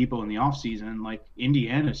Oladipo in the offseason, like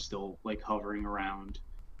Indiana's still like hovering around,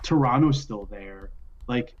 Toronto's still there.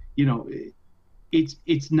 Like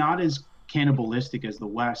it's not as cannibalistic as the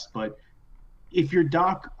West, but if you're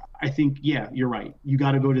Doc, I think you're right. You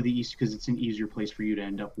got to go to the East because it's an easier place for you to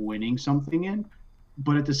end up winning something in.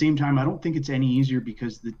 But at the same time, I don't think it's any easier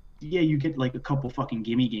because you get like a couple fucking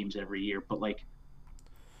gimme games every year, but like,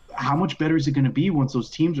 how much better is it going to be once those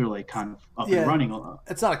teams are like kind of up and running?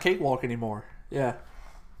 It's not a cakewalk anymore. Yeah.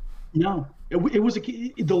 No, it was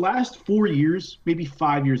the last 4 years, maybe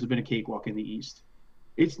 5 years have been a cakewalk in the East.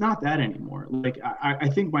 It's not that anymore. Like I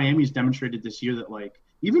think Miami's demonstrated this year that like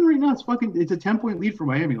even right now it's a 10-point lead for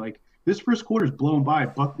Miami. Like this first quarter is blown by.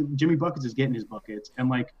 Jimmy Buckets is getting his buckets, and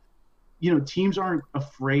like teams aren't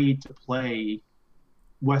afraid to play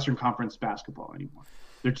Western Conference basketball anymore.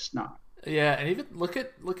 They're just not. Yeah, and even look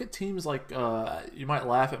at teams like you might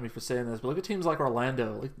laugh at me for saying this, but look at teams like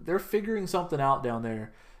Orlando. Like they're figuring something out down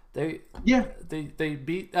there. They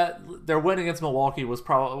beat their win against Milwaukee was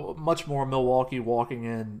probably much more Milwaukee walking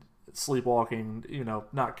in, sleepwalking,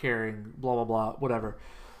 not caring, blah blah blah, whatever.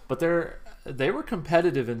 But they were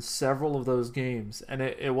competitive in several of those games, and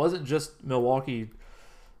it wasn't just Milwaukee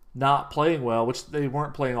not playing well, which they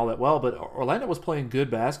weren't playing all that well, but Orlando was playing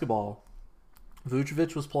good basketball.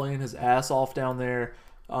 Vucevic was playing his ass off down there.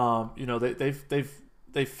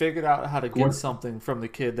 They figured out how to get something from the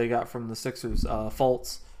kid they got from the Sixers,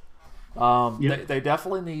 Fultz. They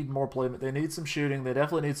definitely need more play. They need some shooting. They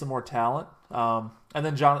definitely need some more talent. And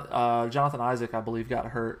then Jonathan Isaac, I believe, got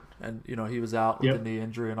hurt, and he was out with the knee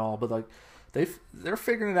injury and all. But like they're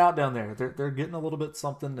figuring it out down there. They're getting a little bit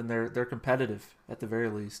something, and they're competitive at the very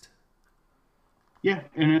least. Yeah,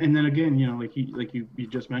 and then again, like you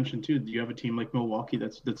just mentioned too, you have a team like Milwaukee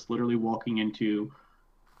that's literally walking into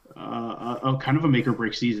a kind of a make or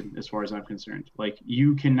break season as far as I'm concerned. Like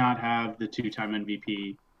you cannot have the 2-time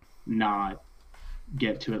MVP not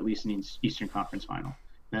get to at least an Eastern Conference final.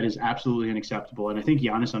 That is absolutely unacceptable, and I think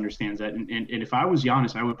Giannis understands that. And if I was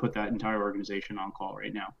Giannis, I would put that entire organization on call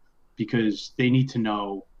right now because they need to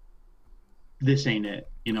know this ain't it.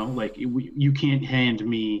 Like you can't hand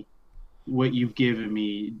me what you've given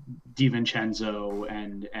me,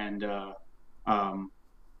 DiVincenzo um,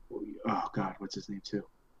 oh God, what's his name too?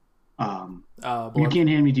 You can't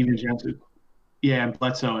hand me DiVincenzo, yeah, and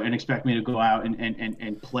Bledsoe, and expect me to go out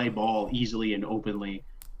and play ball easily and openly.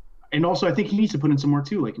 And also, I think he needs to put in some more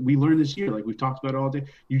too. Like we learned this year, like we've talked about all day,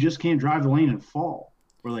 you just can't drive the lane and fall,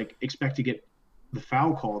 or like expect to get the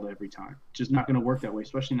foul called every time. It's just not going to work that way,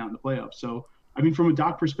 especially not in the playoffs. So, I mean, from a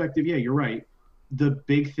Doc perspective, yeah, you're right. The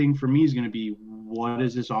big thing for me is going to be, what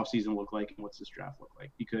does this offseason look like and what's this draft look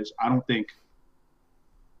like? Because I don't think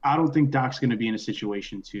Doc's going to be in a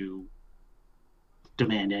situation to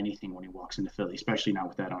demand anything when he walks into Philly, especially not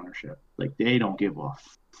with that ownership. Like, they don't give a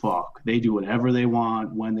fuck. They do whatever they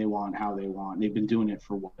want, when they want, how they want. They've been doing it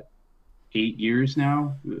for 8 years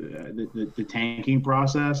now. The tanking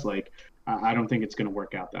process, like, I don't think it's going to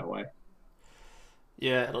work out that way.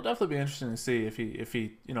 Yeah, it'll definitely be interesting to see if he if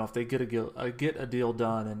they get a deal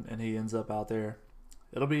done and he ends up out there.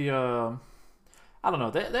 It'll be I don't know.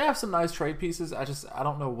 They have some nice trade pieces. I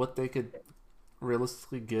don't know what they could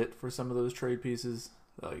realistically get for some of those trade pieces.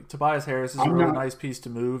 Like Tobias Harris is a really nice piece to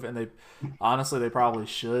move, and they probably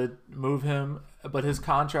should move him. But his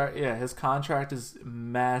contract is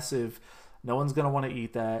massive. No one's going to want to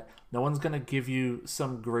eat that. No one's going to give you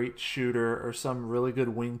some great shooter or some really good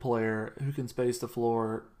wing player who can space the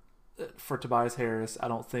floor for Tobias Harris. I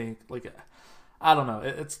don't think. I don't know.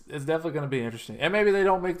 It's definitely going to be interesting. And maybe they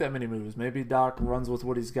don't make that many moves. Maybe Doc runs with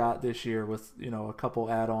what he's got this year with, a couple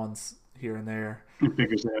add-ons here and there. He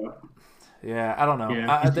figures it out. Yeah, I don't know.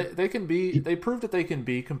 Yeah. They proved that they can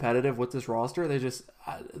be competitive with this roster. They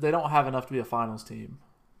don't have enough to be a finals team.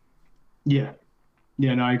 Yeah.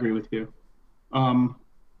 Yeah, no, I agree with you. All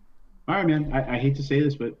right, man. I hate to say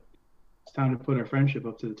this, but it's time to put our friendship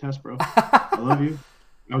up to the test, bro. I love you.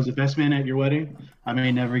 I was the best man at your wedding. I may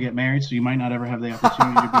never get married, so you might not ever have the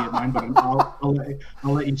opportunity to be at mine, but I'll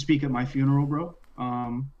let you speak at my funeral, bro.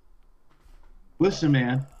 Listen,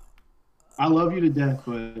 man. I love you to death,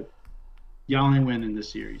 but y'all ain't winning this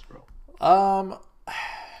series, bro.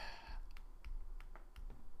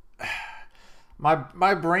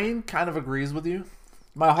 My brain kind of agrees with you.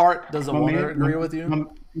 My heart doesn't want to agree with you. My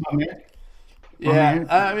man. Yeah,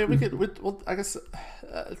 I mean, we'll I guess,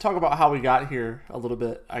 talk about how we got here a little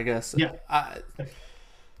bit. I guess. Yeah.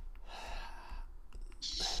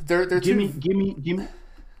 Give me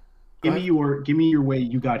your way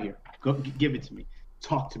you got here. Go give it to me.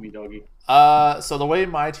 Talk to me, doggy. So the way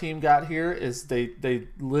my team got here is they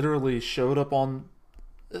literally showed up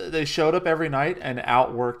every night and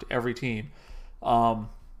outworked every team.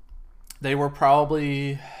 They were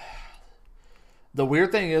probably, the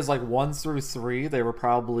weird thing is, like 1 through 3, they were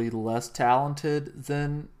probably less talented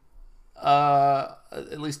than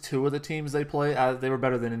at least 2 of the teams they play. They were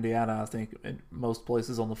better than Indiana, I think, in most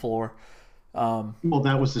places on the floor. Well,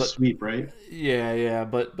 that was the sweep, right? Yeah.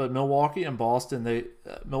 But Milwaukee and Boston, had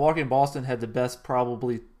the best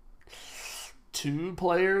probably 2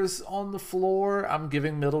 players on the floor. I'm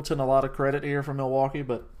giving Middleton a lot of credit here for Milwaukee,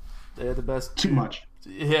 but they had the best. Too much.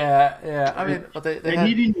 Yeah. I mean, but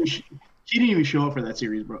he didn't even show up for that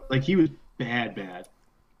series, bro. Like, he was bad.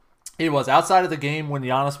 He was outside of the game when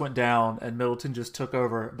Giannis went down and Middleton just took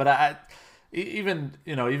over. But even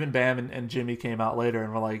Bam and Jimmy came out later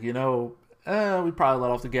and were like, we probably let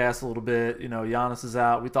off the gas a little bit. Giannis is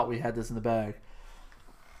out. We thought we had this in the bag.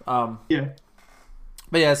 Yeah.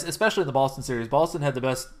 But yes, especially in the Boston series, Boston had the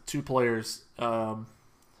best 2 players.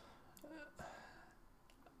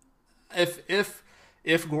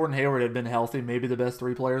 If Gordon Hayward had been healthy, maybe the best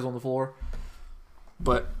 3 players on the floor.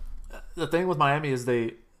 But the thing with Miami is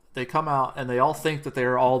they come out and they all think that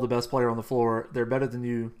they're all the best player on the floor. They're better than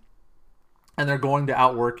you, and they're going to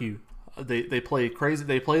outwork you. They play crazy.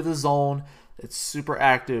 They play the zone. It's super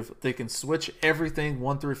active. They can switch everything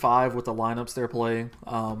 1 through 5 with the lineups they're playing.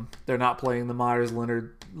 They're not playing the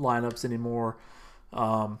Myers-Leonard lineups anymore.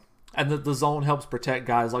 And the zone helps protect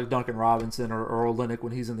guys like Duncan Robinson or Olynyk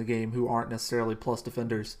when he's in the game, who aren't necessarily plus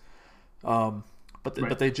defenders. But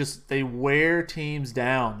they wear teams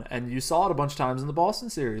down, and you saw it a bunch of times in the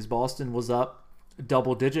Boston series. Boston was up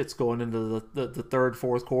double digits going into the third,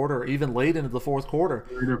 fourth quarter, even late into the fourth quarter,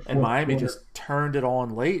 and Miami just turned it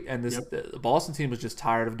on late. And the Boston team was just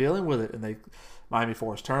tired of dealing with it, and Miami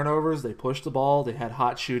forced turnovers. They pushed the ball. They had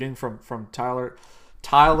hot shooting from Tyler,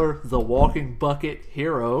 the walking bucket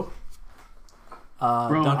hero.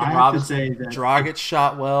 Duncan Robinson, Dragic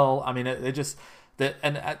shot well. I mean,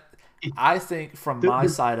 I think from my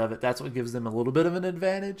side of it, that's what gives them a little bit of an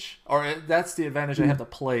advantage, or that's the advantage they have to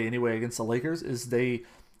play anyway against the Lakers. Is they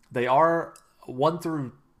are 1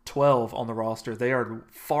 through 12 on the roster, they are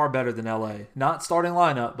far better than LA. Not starting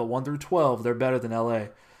lineup, but 1 through 12, they're better than LA.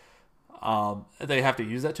 They have to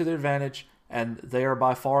use that to their advantage, and they are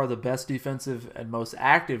by far the best defensive and most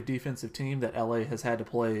active defensive team that LA has had to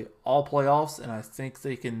play all playoffs, and I think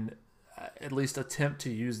they can at least attempt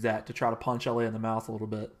to use that to try to punch LA in the mouth a little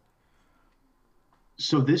bit.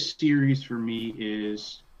 So this series for me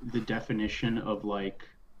is the definition of like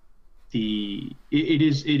it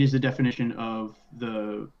is the definition of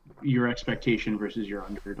the your expectation versus your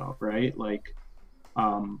underdog, right? Like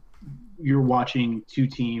you're watching two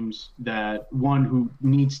teams that one who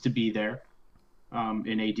needs to be there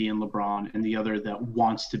in AD and LeBron, and the other that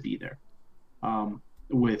wants to be there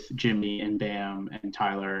with Jimmy and Bam and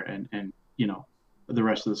Tyler and the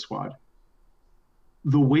rest of the squad.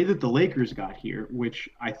 The way that the Lakers got here, which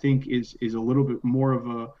I think is a little bit more of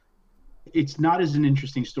a, it's not as an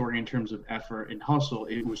interesting story in terms of effort and hustle.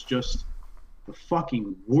 It was just the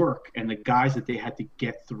fucking work and the guys that they had to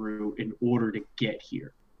get through in order to get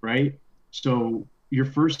here, right? So your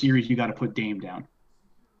first series, you got to put Dame down.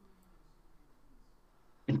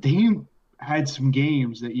 And Dame had some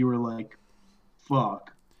games that you were like,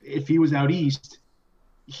 fuck, if he was out east,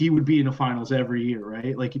 he would be in the finals every year,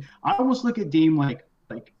 right? Like I almost look at Dame like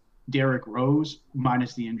Derrick Rose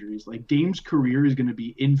minus the injuries. Like Dame's career is going to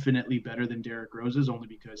be infinitely better than Derrick Rose's, only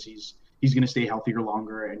because he's going to stay healthier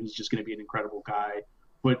longer and he's just going to be an incredible guy.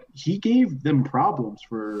 But he gave them problems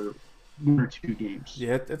for 1 or 2 games.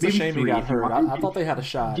 Yeah, it's a shame he got hurt. I thought they had a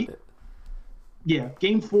shot. Yeah,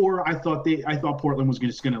 game 4, I thought Portland was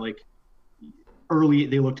just going to like early.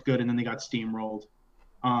 They looked good and then they got steamrolled.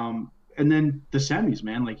 And then the semis,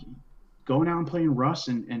 man, like going out and playing Russ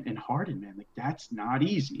and Harden, man, like that's not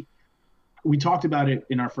easy. We talked about it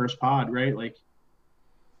in our first pod, right? Like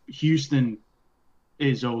Houston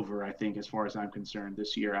is over, I think, as far as I'm concerned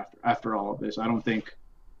this year after all of this. I don't think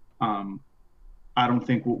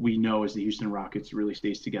what we know is the Houston Rockets really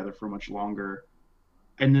stays together for much longer.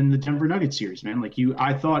 And then the Denver Nuggets series, man, like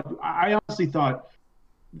I honestly thought,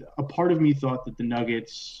 a part of me thought that the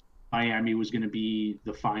Nuggets Miami was going to be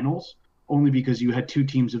the finals, only because you had 2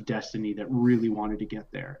 teams of destiny that really wanted to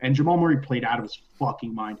get there. And Jamal Murray played out of his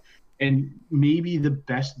fucking mind. And maybe the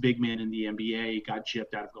best big man in the NBA got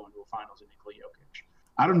gypped out of going to a finals in Nikola Jokic.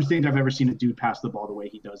 I don't think I've ever seen a dude pass the ball the way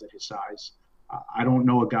he does at his size. I don't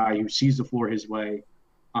know a guy who sees the floor his way.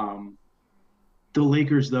 The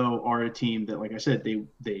Lakers, though, are a team that, like I said,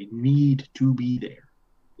 they need to be there.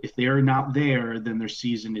 If they are not there, then their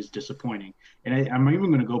season is disappointing. And I'm even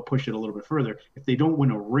going to go push it a little bit further. If they don't win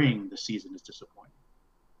a ring, the season is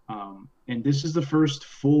disappointing. And this is the first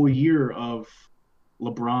full year of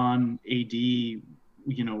LeBron, AD,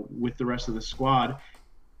 with the rest of the squad.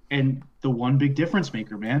 And the one big difference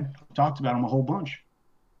maker, man, I've talked about him a whole bunch.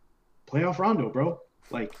 Playoff Rondo, bro.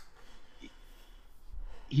 Like,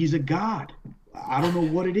 he's a god. I don't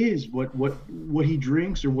know what it is, what he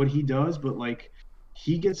drinks or what he does, but like,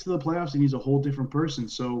 he gets to the playoffs and he's a whole different person.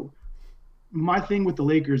 So my thing with the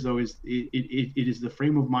Lakers, though, is it is the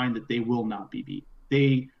frame of mind that they will not be beat.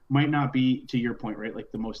 They might not be, to your point, right, like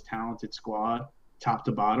the most talented squad, top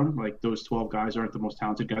to bottom. Like those 12 guys aren't the most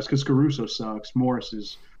talented guys because Caruso sucks, Morris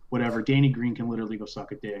is whatever. Danny Green can literally go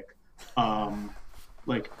suck a dick.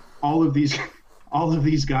 Like all of these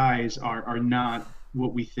guys are not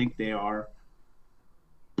what we think they are.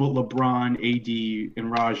 But LeBron, AD, and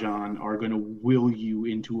Rajon are going to will you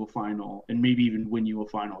into a final and maybe even win you a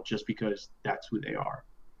final just because that's who they are.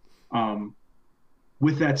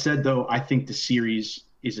 With that said, though, I think the series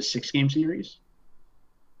is a 6-game series.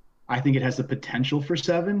 I think it has the potential for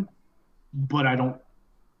 7, but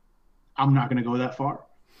I'm not going to go that far.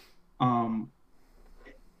 And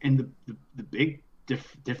the big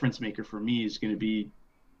difference maker for me is going to be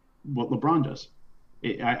what LeBron does.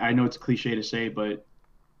 I know it's cliche to say, but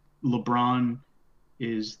LeBron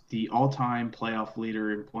is the all-time playoff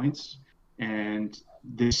leader in points, and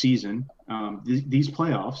this season, these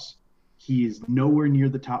playoffs, he is nowhere near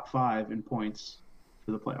the top 5 in points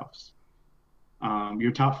for the playoffs.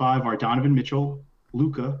 Your top 5 are Donovan Mitchell,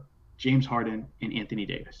 Luka, James Harden, and Anthony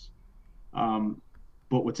Davis. But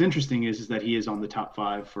what's interesting is that he is on the top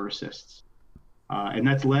 5 for assists, and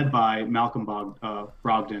that's led by Malcolm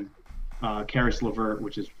Brogdon, Karis LeVert,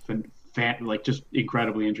 which is just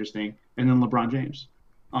incredibly interesting, and then LeBron James.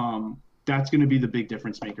 That's going to be the big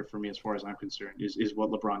difference maker for me as far as I'm concerned, is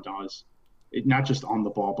what LeBron does. Not just on the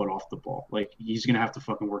ball, but off the ball. Like, he's going to have to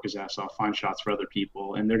fucking work his ass off, find shots for other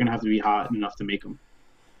people, and they're going to have to be hot enough to make them.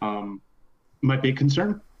 My big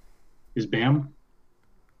concern is Bam,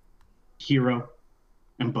 Hero,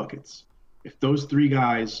 and buckets. If those 3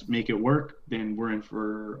 guys make it work, then we're in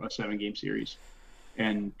for a 7-game series.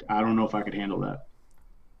 and I don't know if I could handle that.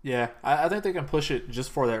 Yeah, I think they can push it just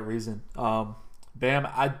for that reason. Bam,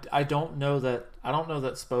 I don't know that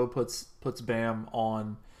Spo puts Bam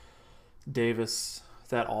on Davis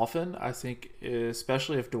that often. I think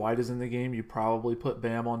especially if Dwight is in the game, you probably put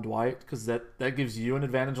Bam on Dwight because that gives you an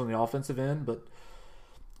advantage on the offensive end, but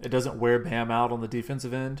it doesn't wear Bam out on the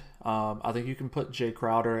defensive end. I think you can put Jay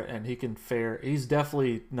Crowder and he can fare. He's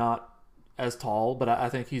definitely not as tall, but I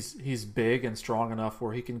think he's big and strong enough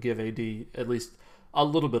where he can give AD at least a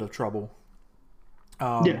little bit of trouble.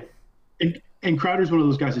 Yeah, and Crowder's one of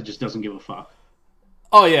those guys that just doesn't give a fuck.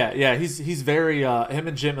 Oh yeah. He's very him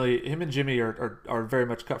and Jimmy are very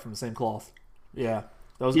much cut from the same cloth. Yeah.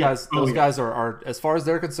 Those Yeah. guys Oh those yeah. guys are as far as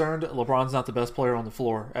they're concerned, LeBron's not the best player on the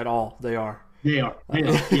floor at all. They are. They are. They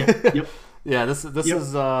are. Yeah. Yep. Yeah, Yep.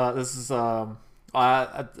 this is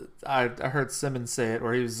I heard Simmons say it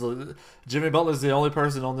where he was Jimmy Butler's the only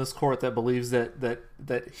person on this court that believes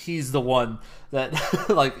that he's the one that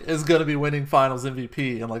like is going to be winning Finals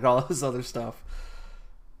MVP and like all this other stuff.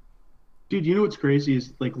 Dude, you know what's crazy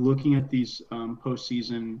is like looking at these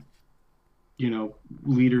postseason,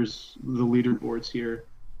 leaders, the leaderboards here.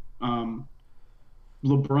 Um,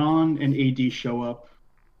 LeBron and AD show up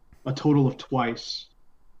a total of twice.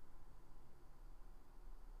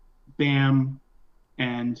 Bam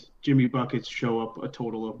and Jimmy Buckets show up a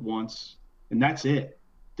total of once, and that's it.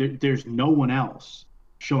 There's no one else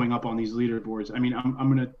showing up on these leaderboards. I mean, I'm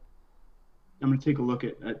gonna take a look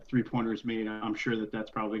at three pointers made. I'm sure that that's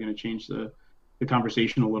probably going to change the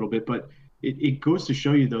conversation a little bit, but it goes to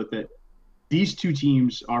show you though that these two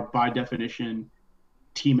teams are by definition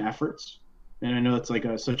team efforts. And I know it's like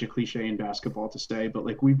such a cliche in basketball to say, but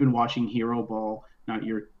like we've been watching hero ball, not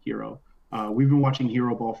your hero. We've been watching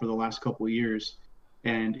hero ball for the last couple of years,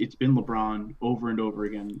 and it's been LeBron over and over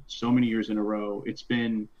again, so many years in a row. It's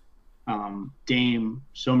been Dame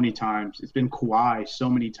so many times. It's been Kawhi so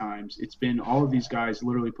many times. It's been all of these guys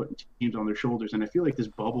literally putting teams on their shoulders. And I feel like this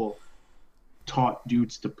bubble taught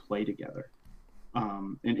dudes to play together,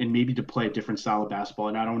 and maybe to play a different style of basketball.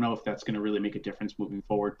 And I don't know if that's going to really make a difference moving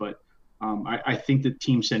forward, but I think that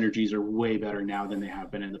team synergies are way better now than they have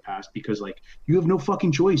been in the past because, like, you have no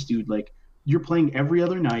fucking choice, dude. Like, you're playing every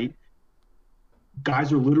other night.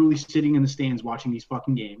 Guys are literally sitting in the stands watching these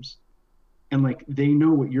fucking games. And, like, they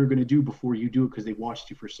know what you're going to do before you do it because they've watched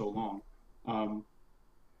you for so long. Um,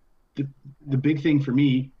 the big thing for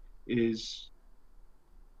me is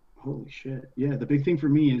holy shit. Yeah, the big thing for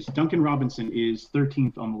me is Duncan Robinson is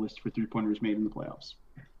 13th on the list for three-pointers made in the playoffs.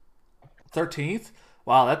 13th?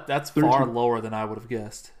 Wow, that's far 13th. lower than I would have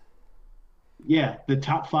guessed. Yeah, the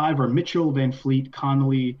top five are Mitchell, Van Fleet,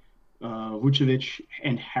 Connolly, Vucevic,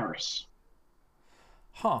 and Harris.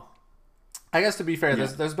 Huh. I guess to be fair, Yeah.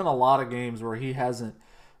 there's been a lot of games where he hasn't.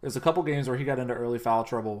 There's a couple games where he got into early foul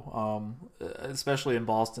trouble, especially in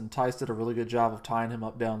Boston. Tice did a really good job of tying him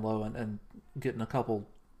up down low and getting a couple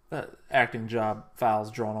acting job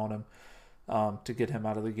fouls drawn on him to get him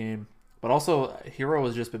out of the game. But also, Hero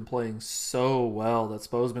has just been playing so well that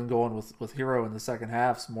Spo's been going with Hero in the second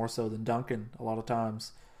halves more so than Duncan a lot of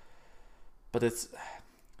times. But it's,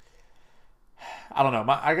 I don't know.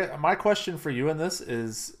 My question for you in this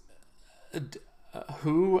is,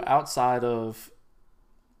 who outside of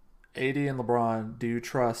AD and LeBron do you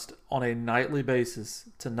trust on a nightly basis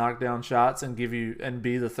to knock down shots and give you and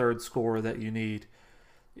be the third scorer that you need?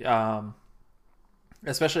 Um,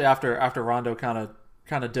 Especially after Rondo kind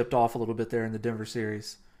of dipped off a little bit there in the Denver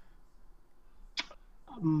series.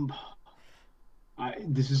 Um,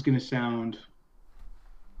 this is going to sound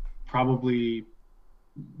probably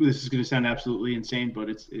this is going to sound absolutely insane, but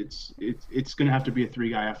it's going to have to be a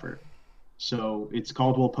three-guy effort. So it's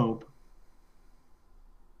Caldwell Pope.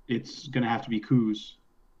 It's going to have to be Kuz,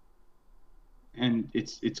 and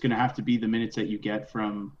it's going to have to be the minutes that you get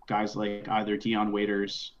from guys like either Dion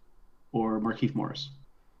Waiters or Markieff Morris.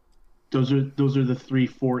 Those are the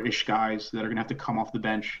 3-4-ish guys that are going to have to come off the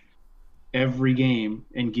bench every game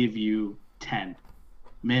and give you 10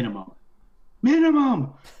 minimum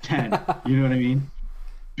 10. You know what I mean?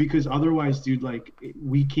 Because otherwise, dude, like,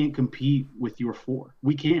 we can't compete with your four.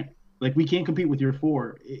 We can't compete with your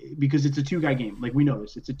four because it's a two-guy game. Like, we know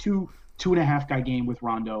this. It's a two and a half guy game with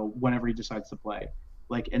Rondo whenever he decides to play.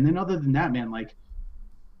 Like, and then other than that, man, like,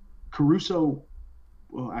 Caruso,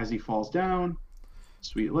 well, as he falls down,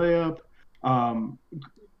 sweet layup.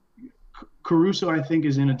 Caruso, I think,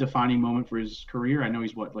 is in a defining moment for his career. I know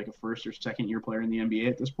he's like a first or second year player in the NBA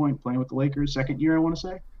at this point, playing with the Lakers, second year, I want to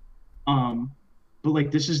say. But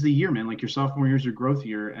like, this is the year, man. Like, your sophomore year is your growth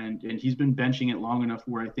year, and he's been benching it long enough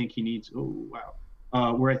where I think he needs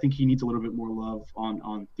where I think he needs a little bit more love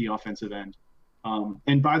on the offensive end.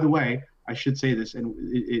 And by the way, I should say this, and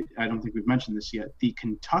I don't think we've mentioned this yet. The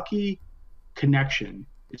Kentucky connection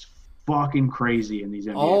is fucking crazy in these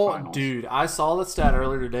NBA Oh, finals. dude, I saw that stat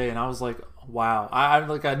earlier today, and I was like, wow.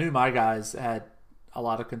 I knew my guys had a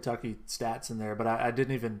lot of Kentucky stats in there, but I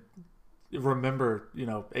didn't even remember,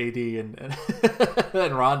 AD and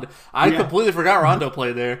and Rondo. I completely forgot Rondo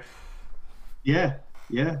played there. Yeah,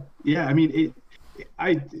 yeah, yeah. I mean,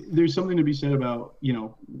 there's something to be said about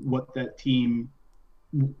what that team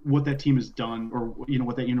has done, or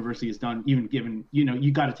what that university has done. Even given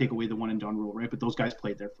you got to take away the one and done rule, right? But those guys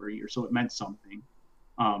played there for a year, so it meant something.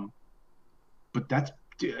 But that's,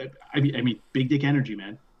 I mean, big dick energy,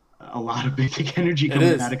 man. A lot of big dick energy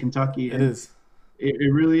coming out of Kentucky. It is.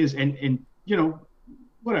 It really is, and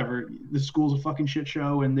whatever. The school's a fucking shit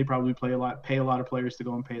show, and they probably pay a lot of players to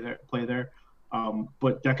go and play there.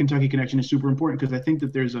 But that Kentucky connection is super important, because I think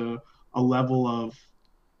that there's a level of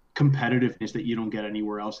competitiveness that you don't get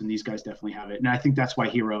anywhere else, and these guys definitely have it. And I think that's why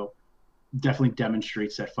Hero definitely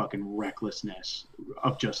demonstrates that fucking recklessness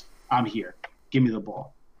of just, I'm here, give me the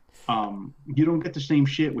ball. You don't get the same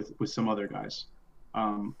shit with some other guys.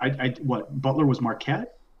 Butler was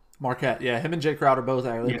Marquette? Marquette, yeah. Him and Jay Crowder both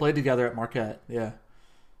they played together at Marquette, yeah.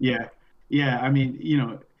 Yeah. I mean,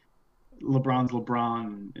 LeBron's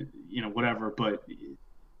LeBron, whatever. But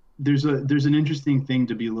there's an interesting thing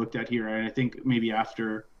to be looked at here, and I think maybe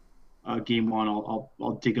after game one,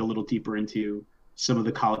 I'll dig a little deeper into some of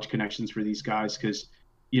the college connections for these guys, because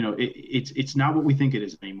it's not what we think it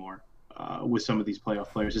is anymore with some of these playoff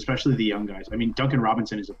players, especially the young guys. I mean, Duncan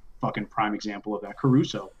Robinson is a fucking prime example of that.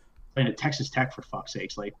 Caruso playing at Texas Tech, for fuck's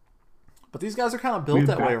sakes, like. But these guys are kind of built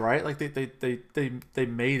that way, right? Like they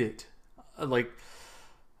made it. Like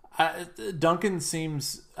Duncan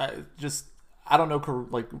seems just, I don't know,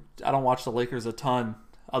 like I don't watch the Lakers a ton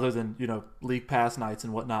other than league pass nights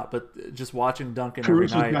and whatnot. But just watching Duncan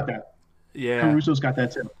Caruso's every night, got that. Yeah, Caruso's got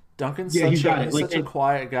that too. Duncan's such a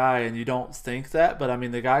quiet guy, and you don't think that, but I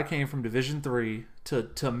mean, the guy came from Division III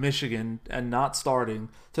to Michigan and not starting,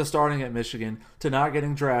 to starting at Michigan, to not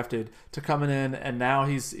getting drafted, to coming in, and now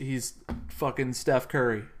he's fucking Steph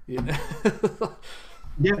Curry. Yeah.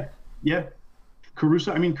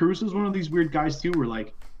 Caruso. I mean, Caruso's one of these weird guys too, where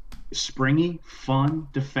like springy, fun,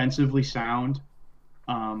 defensively sound.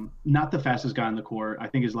 Not the fastest guy on the court. I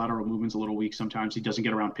think his lateral movement's a little weak sometimes. He doesn't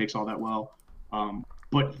get around picks all that well.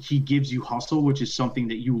 But he gives you hustle, which is something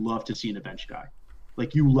that you love to see in a bench guy.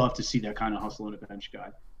 Like, you love to see that kind of hustle in a bench guy.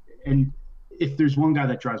 And if there's one guy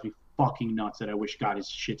that drives me fucking nuts that I wish got his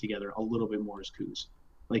shit together a little bit more, is Kuz.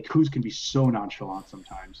 Like, Kuz can be so nonchalant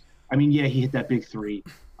sometimes. I mean, yeah, he hit that big three.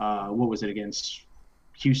 What was it, against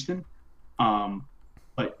Houston?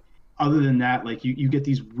 But other than that, like, you get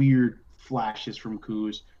these weird flashes from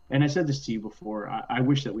Kuz. And I said this to you before. I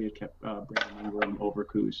wish that we had kept Brandon Ingram over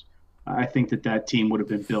Kuz. I think that team would have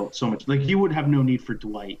been built so much. Like, you would have no need for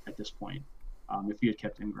Dwight at this point if you had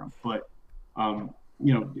kept Ingram. But,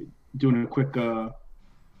 doing a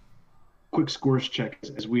quick scores check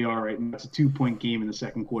as we are right now. It's a 2-point game in the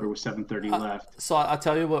second quarter with 7:30 left. So I'll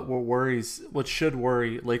tell you what should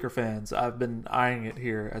worry Laker fans. I've been eyeing it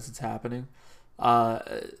here as it's happening.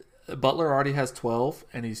 Butler already has 12,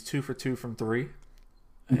 and he's 2 for 2 from 3.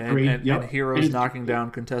 And Hero's knocking down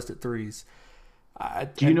contested threes.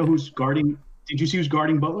 Do you know who's guarding? Did you see who's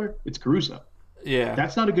guarding Butler? It's Caruso. Yeah,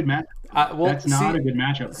 that's not a good matchup. That's not a good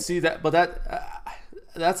matchup. See that, but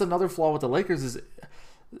that's another flaw with the Lakers is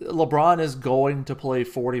LeBron is going to play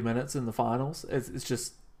 40 minutes in the finals. It's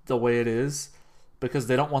just the way it is, because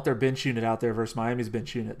they don't want their bench unit out there versus Miami's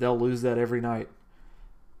bench unit. They'll lose that every night.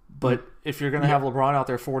 But if you're going to have LeBron out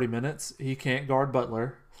there 40 minutes, he can't guard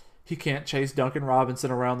Butler. He can't chase Duncan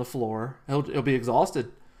Robinson around the floor. He'll be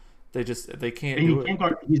exhausted. They can't do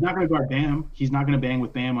it. He's not going to guard Bam. He's not going to bang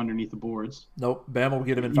with Bam underneath the boards. Nope. Bam will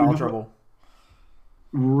get him in foul trouble.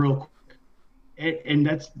 Real quick. And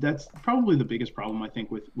that's probably the biggest problem, I think,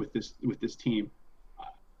 with this team.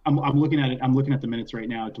 I'm looking at it. I'm looking at the minutes right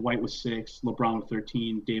now. Dwight with 6, LeBron with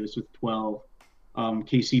 13, Davis with 12,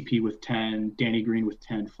 KCP with 10, Danny Green with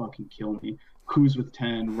 10. Fucking kill me. Kuz with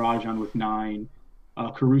 10, Rajon with 9,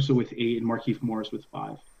 Caruso with 8, and Markieff Morris with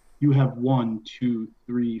 5. You have 1, 2,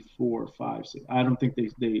 3, 4, 5, 6. I don't think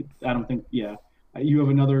Yeah, you have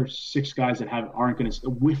another 6 guys that aren't going to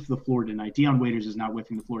whiff the floor tonight. Dion Waiters is not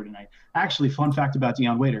whiffing the floor tonight. Actually, fun fact about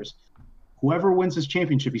Dion Waiters: whoever wins this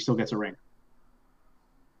championship, he still gets a ring.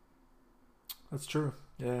 That's true.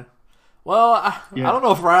 Yeah. Well, I don't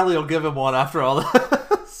know if Riley will give him one after all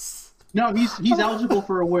this. No, he's eligible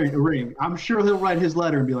for a ring. I'm sure he'll write his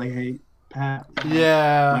letter and be like, "Hey, Pat,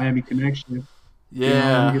 yeah, Miami connection." You know,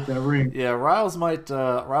 let me Yeah, get that ring. yeah. Riles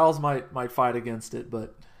might fight against it,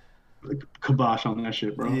 but Like, kibosh on that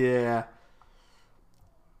shit, bro. yeah,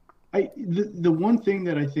 The one thing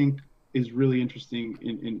that I think is really interesting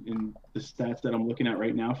in the stats that I'm looking at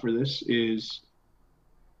right now for this is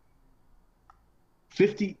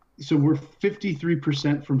 50. So we're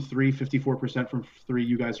 53% from three, 54% from three.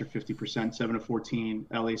 You guys are 50%, 7 to 14.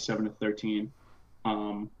 LA 7 to 13.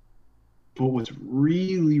 Um, but what's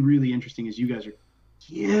really, really interesting is you guys are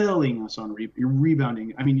killing us on you're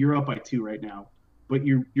rebounding. I mean, you're up by two right now, but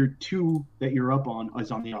your two that you're up on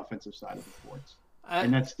is on the offensive side of the boards, I,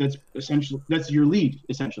 and that's essentially that's your lead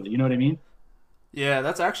essentially. You know what I mean? yeah.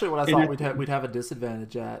 That's actually what I And thought that, we'd have a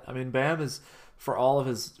disadvantage at. I mean, Bam is, for all of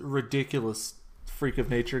his ridiculous freak of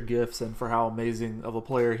nature gifts and for how amazing of a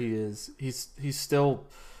player he is, he's still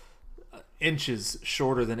inches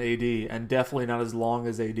shorter than AD and definitely not as long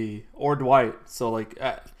as AD or Dwight. So like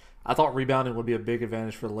I thought rebounding would be a big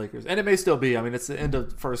advantage for the Lakers, and it may still be. I mean, it's the end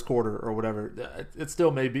of first quarter or whatever. It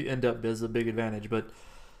still may end up as a big advantage, but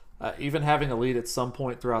even having a lead at some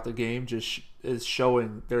point throughout the game just is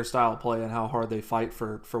showing their style of play and how hard they fight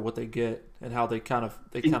for what they get and how they kind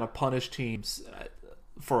of punish teams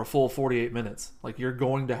for a full 48 minutes. Like, you're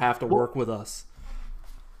going to have to work with us.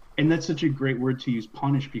 and that's such a great word to use,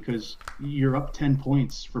 punish, because you're up 10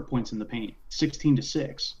 points for points in the paint, 16 to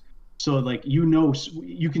 6. So like, you know,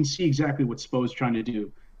 you can see exactly what Spo's trying to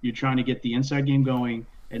do. You're trying to get the inside game going,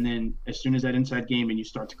 and then as soon as that inside game and you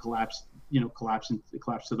start to collapse, collapse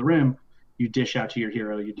to the rim, you dish out to your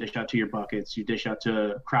hero, you dish out to your buckets, you dish out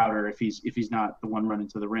to Crowder if he's not the one running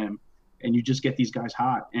to the rim, and you just get these guys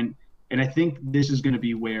hot. And I think this is going to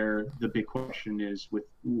be where the big question is with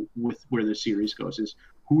where the series goes, is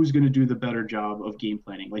who's going to do the better job of game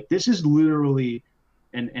planning. Like, this is literally,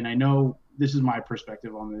 and I know this is my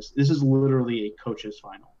perspective on this. This is literally a coach's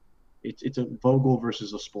final. It's a Vogel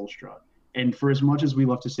versus a Spoelstra. And for as much as we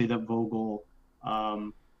love to say that Vogel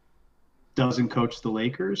doesn't coach the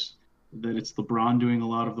Lakers, that it's LeBron doing a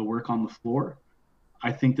lot of the work on the floor,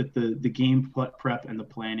 I think that the game prep and the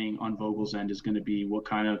planning on Vogel's end is going to be what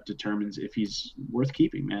kind of determines if he's worth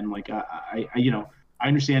keeping, man. Like, I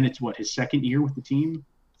understand it's what, his second year with the team,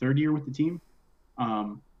 third year with the team.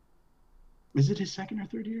 Is it his second or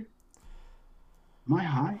third year? Am I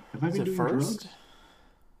high? Have I Is been it doing first? drugs?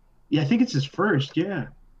 Yeah, I think it's his first. Yeah.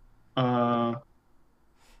 Uh,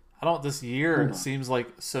 I don't. This year Hold it on. seems like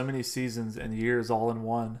so many seasons and years all in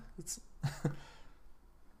one. It's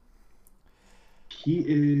He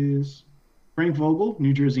is Frank Vogel,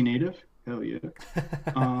 New Jersey native. Hell yeah.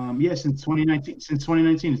 Yeah, since 2019. Since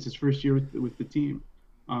 2019, it's his first year with the team.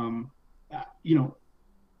 Um, you know,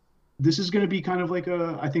 this is going to be kind of like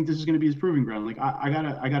a. I think this is going to be his proving ground. Like, I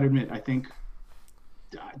gotta admit, I think,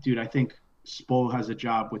 dude, I think Spo has a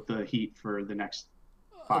job with the Heat for the next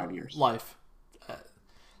 5 years. life.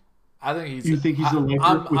 I think he's. You think he's a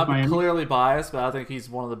lifer with I'm Miami? clearly biased, but I think he's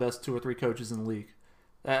one of the best two or three coaches in the league.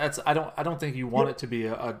 That's. I don't think you want Yeah. it to be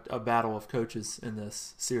a battle of coaches in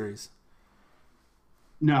this series.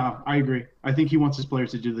 No, I agree. I think he wants his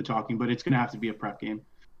players to do the talking, but it's going to have to be a prep game.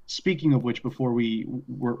 Speaking of which, before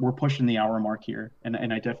we're pushing the hour mark here, and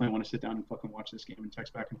I definitely want to sit down and fucking watch this game and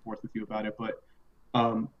text back and forth with you about it. But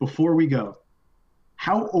before we go,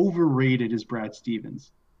 how overrated is Brad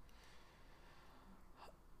Stevens?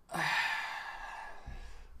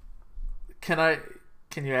 Can I?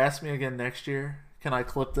 Can you ask me again next year? Can I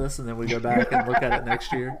clip this and then we go back and look at it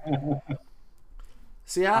next year?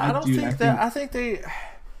 See, I don't Dude, think that. I think they.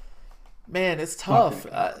 Man, it's tough.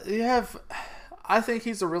 You have. I think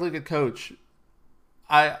he's a really good coach.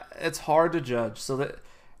 It's hard to judge. So that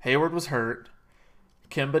Hayward was hurt,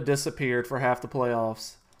 Kemba disappeared for half the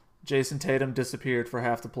playoffs, Jason Tatum disappeared for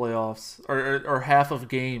half the playoffs, or half of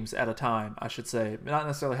games at a time, I should say, not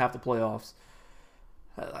necessarily half the playoffs.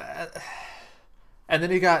 And then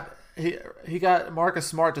he got Marcus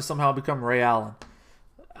Smart to somehow become Ray Allen.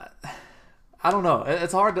 I don't know.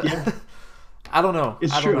 It's hard to. Yeah. I don't know.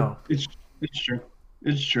 It's I true. don't know. It's true.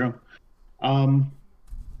 It's true.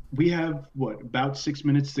 We have about 6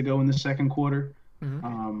 minutes to go in the second quarter.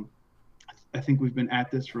 Mm-hmm. I think we've been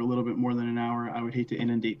at this for a little bit more than an hour. I would hate to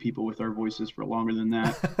inundate people with our voices for longer than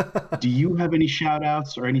that. Do you have any shout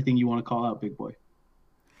outs or anything you want to call out, big boy?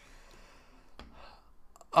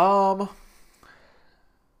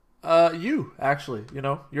 You actually,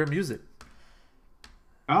 your music.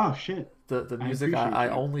 Oh shit. The I music appreciate I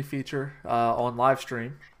that. only feature on live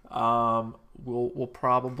stream. We'll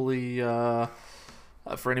probably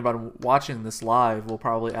for anybody watching this live, we'll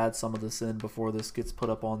probably add some of this in before this gets put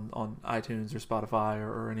up on iTunes or Spotify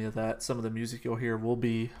or any of that. Some of the music you'll hear will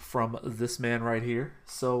be from this man right here.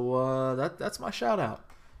 So that's my shout out.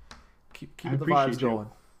 Keep the vibes going.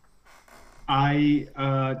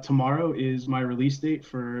 Tomorrow is my release date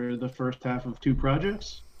for the first half of 2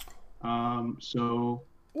 projects. So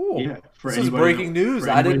Ooh, yeah, this is breaking news.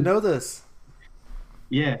 I didn't know this.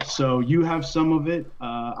 Yeah, so you have some of it.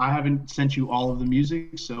 I haven't sent you all of the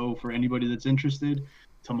music, so for anybody that's interested,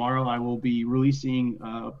 tomorrow I will be releasing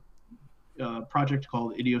a project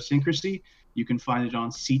called Idiosyncrasy. You can find it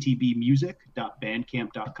on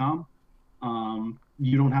ctbmusic.bandcamp.com.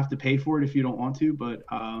 You don't have to pay for it if you don't want to, but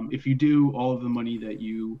if you do, all of the money that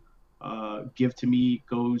you give to me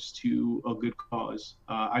goes to a good cause.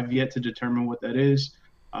 I've yet to determine what that is.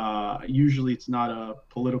 Usually it's not a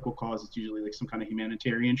political cause. It's usually like some kind of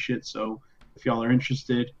humanitarian shit. So if y'all are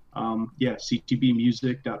interested,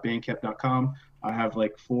 ctbmusic.bandcamp.com. I have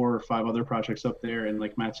like 4 or 5 other projects up there. And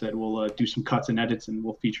like Matt said, we'll do some cuts and edits and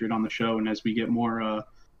we'll feature it on the show. And as we get more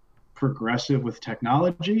progressive with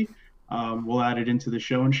technology, we'll add it into the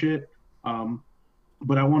show and shit.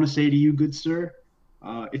 But I want to say to you, good sir,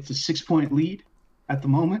 it's a 6-point lead at the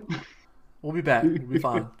moment. We'll be back. We'll be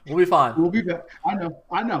fine. We'll be fine. We'll be back. I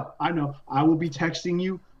know. I will be texting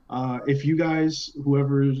you. If you guys,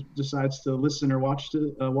 whoever decides to listen or watch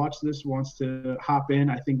this, wants to hop in,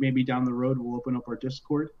 I think maybe down the road we'll open up our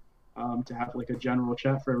Discord to have like a general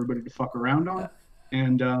chat for everybody to fuck around on.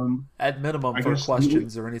 And at minimum for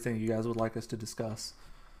questions or anything you guys would like us to discuss.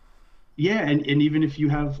 Yeah, and even if you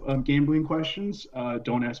have gambling questions,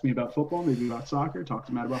 don't ask me about football. Maybe about soccer. Talk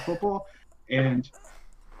to Matt about football. And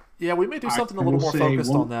yeah, we may do something a little more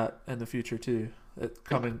focused on that in the future too.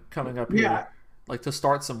 Coming up here, like to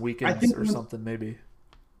start some weekends or something maybe.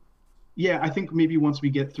 Yeah, I think maybe once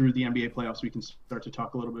we get through the NBA playoffs, we can start to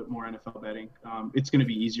talk a little bit more NFL betting. It's going to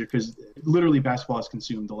be easier because literally basketball has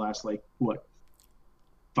consumed the last 5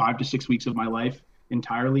 to 6 weeks of my life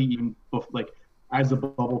entirely. Even as the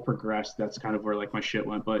bubble progressed, that's kind of where like my shit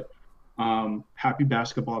went. But happy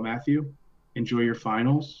basketball, Matthew. Enjoy your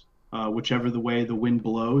finals. Whichever the way the wind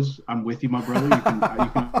blows, I'm with you, my brother. You can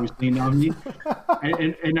always lean on me,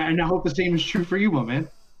 and I hope the same is true for you, my man.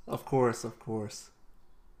 Of course.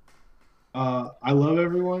 I love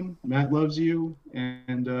everyone. Matt loves you,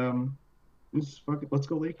 and let's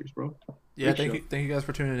go Lakers, bro. Yeah, thank you guys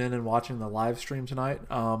for tuning in and watching the live stream tonight.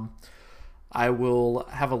 I will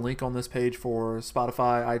have a link on this page for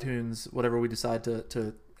Spotify, iTunes, whatever we decide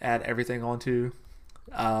to add everything onto.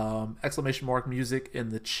 !music in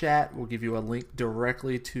the chat will give you a link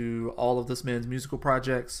directly to all of this man's musical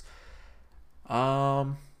projects. Yeah,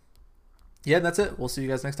 that's it. We'll see you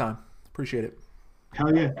guys next time. Appreciate it.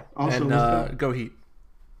 Hell yeah. Also, and go Heat.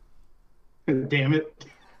 Damn it.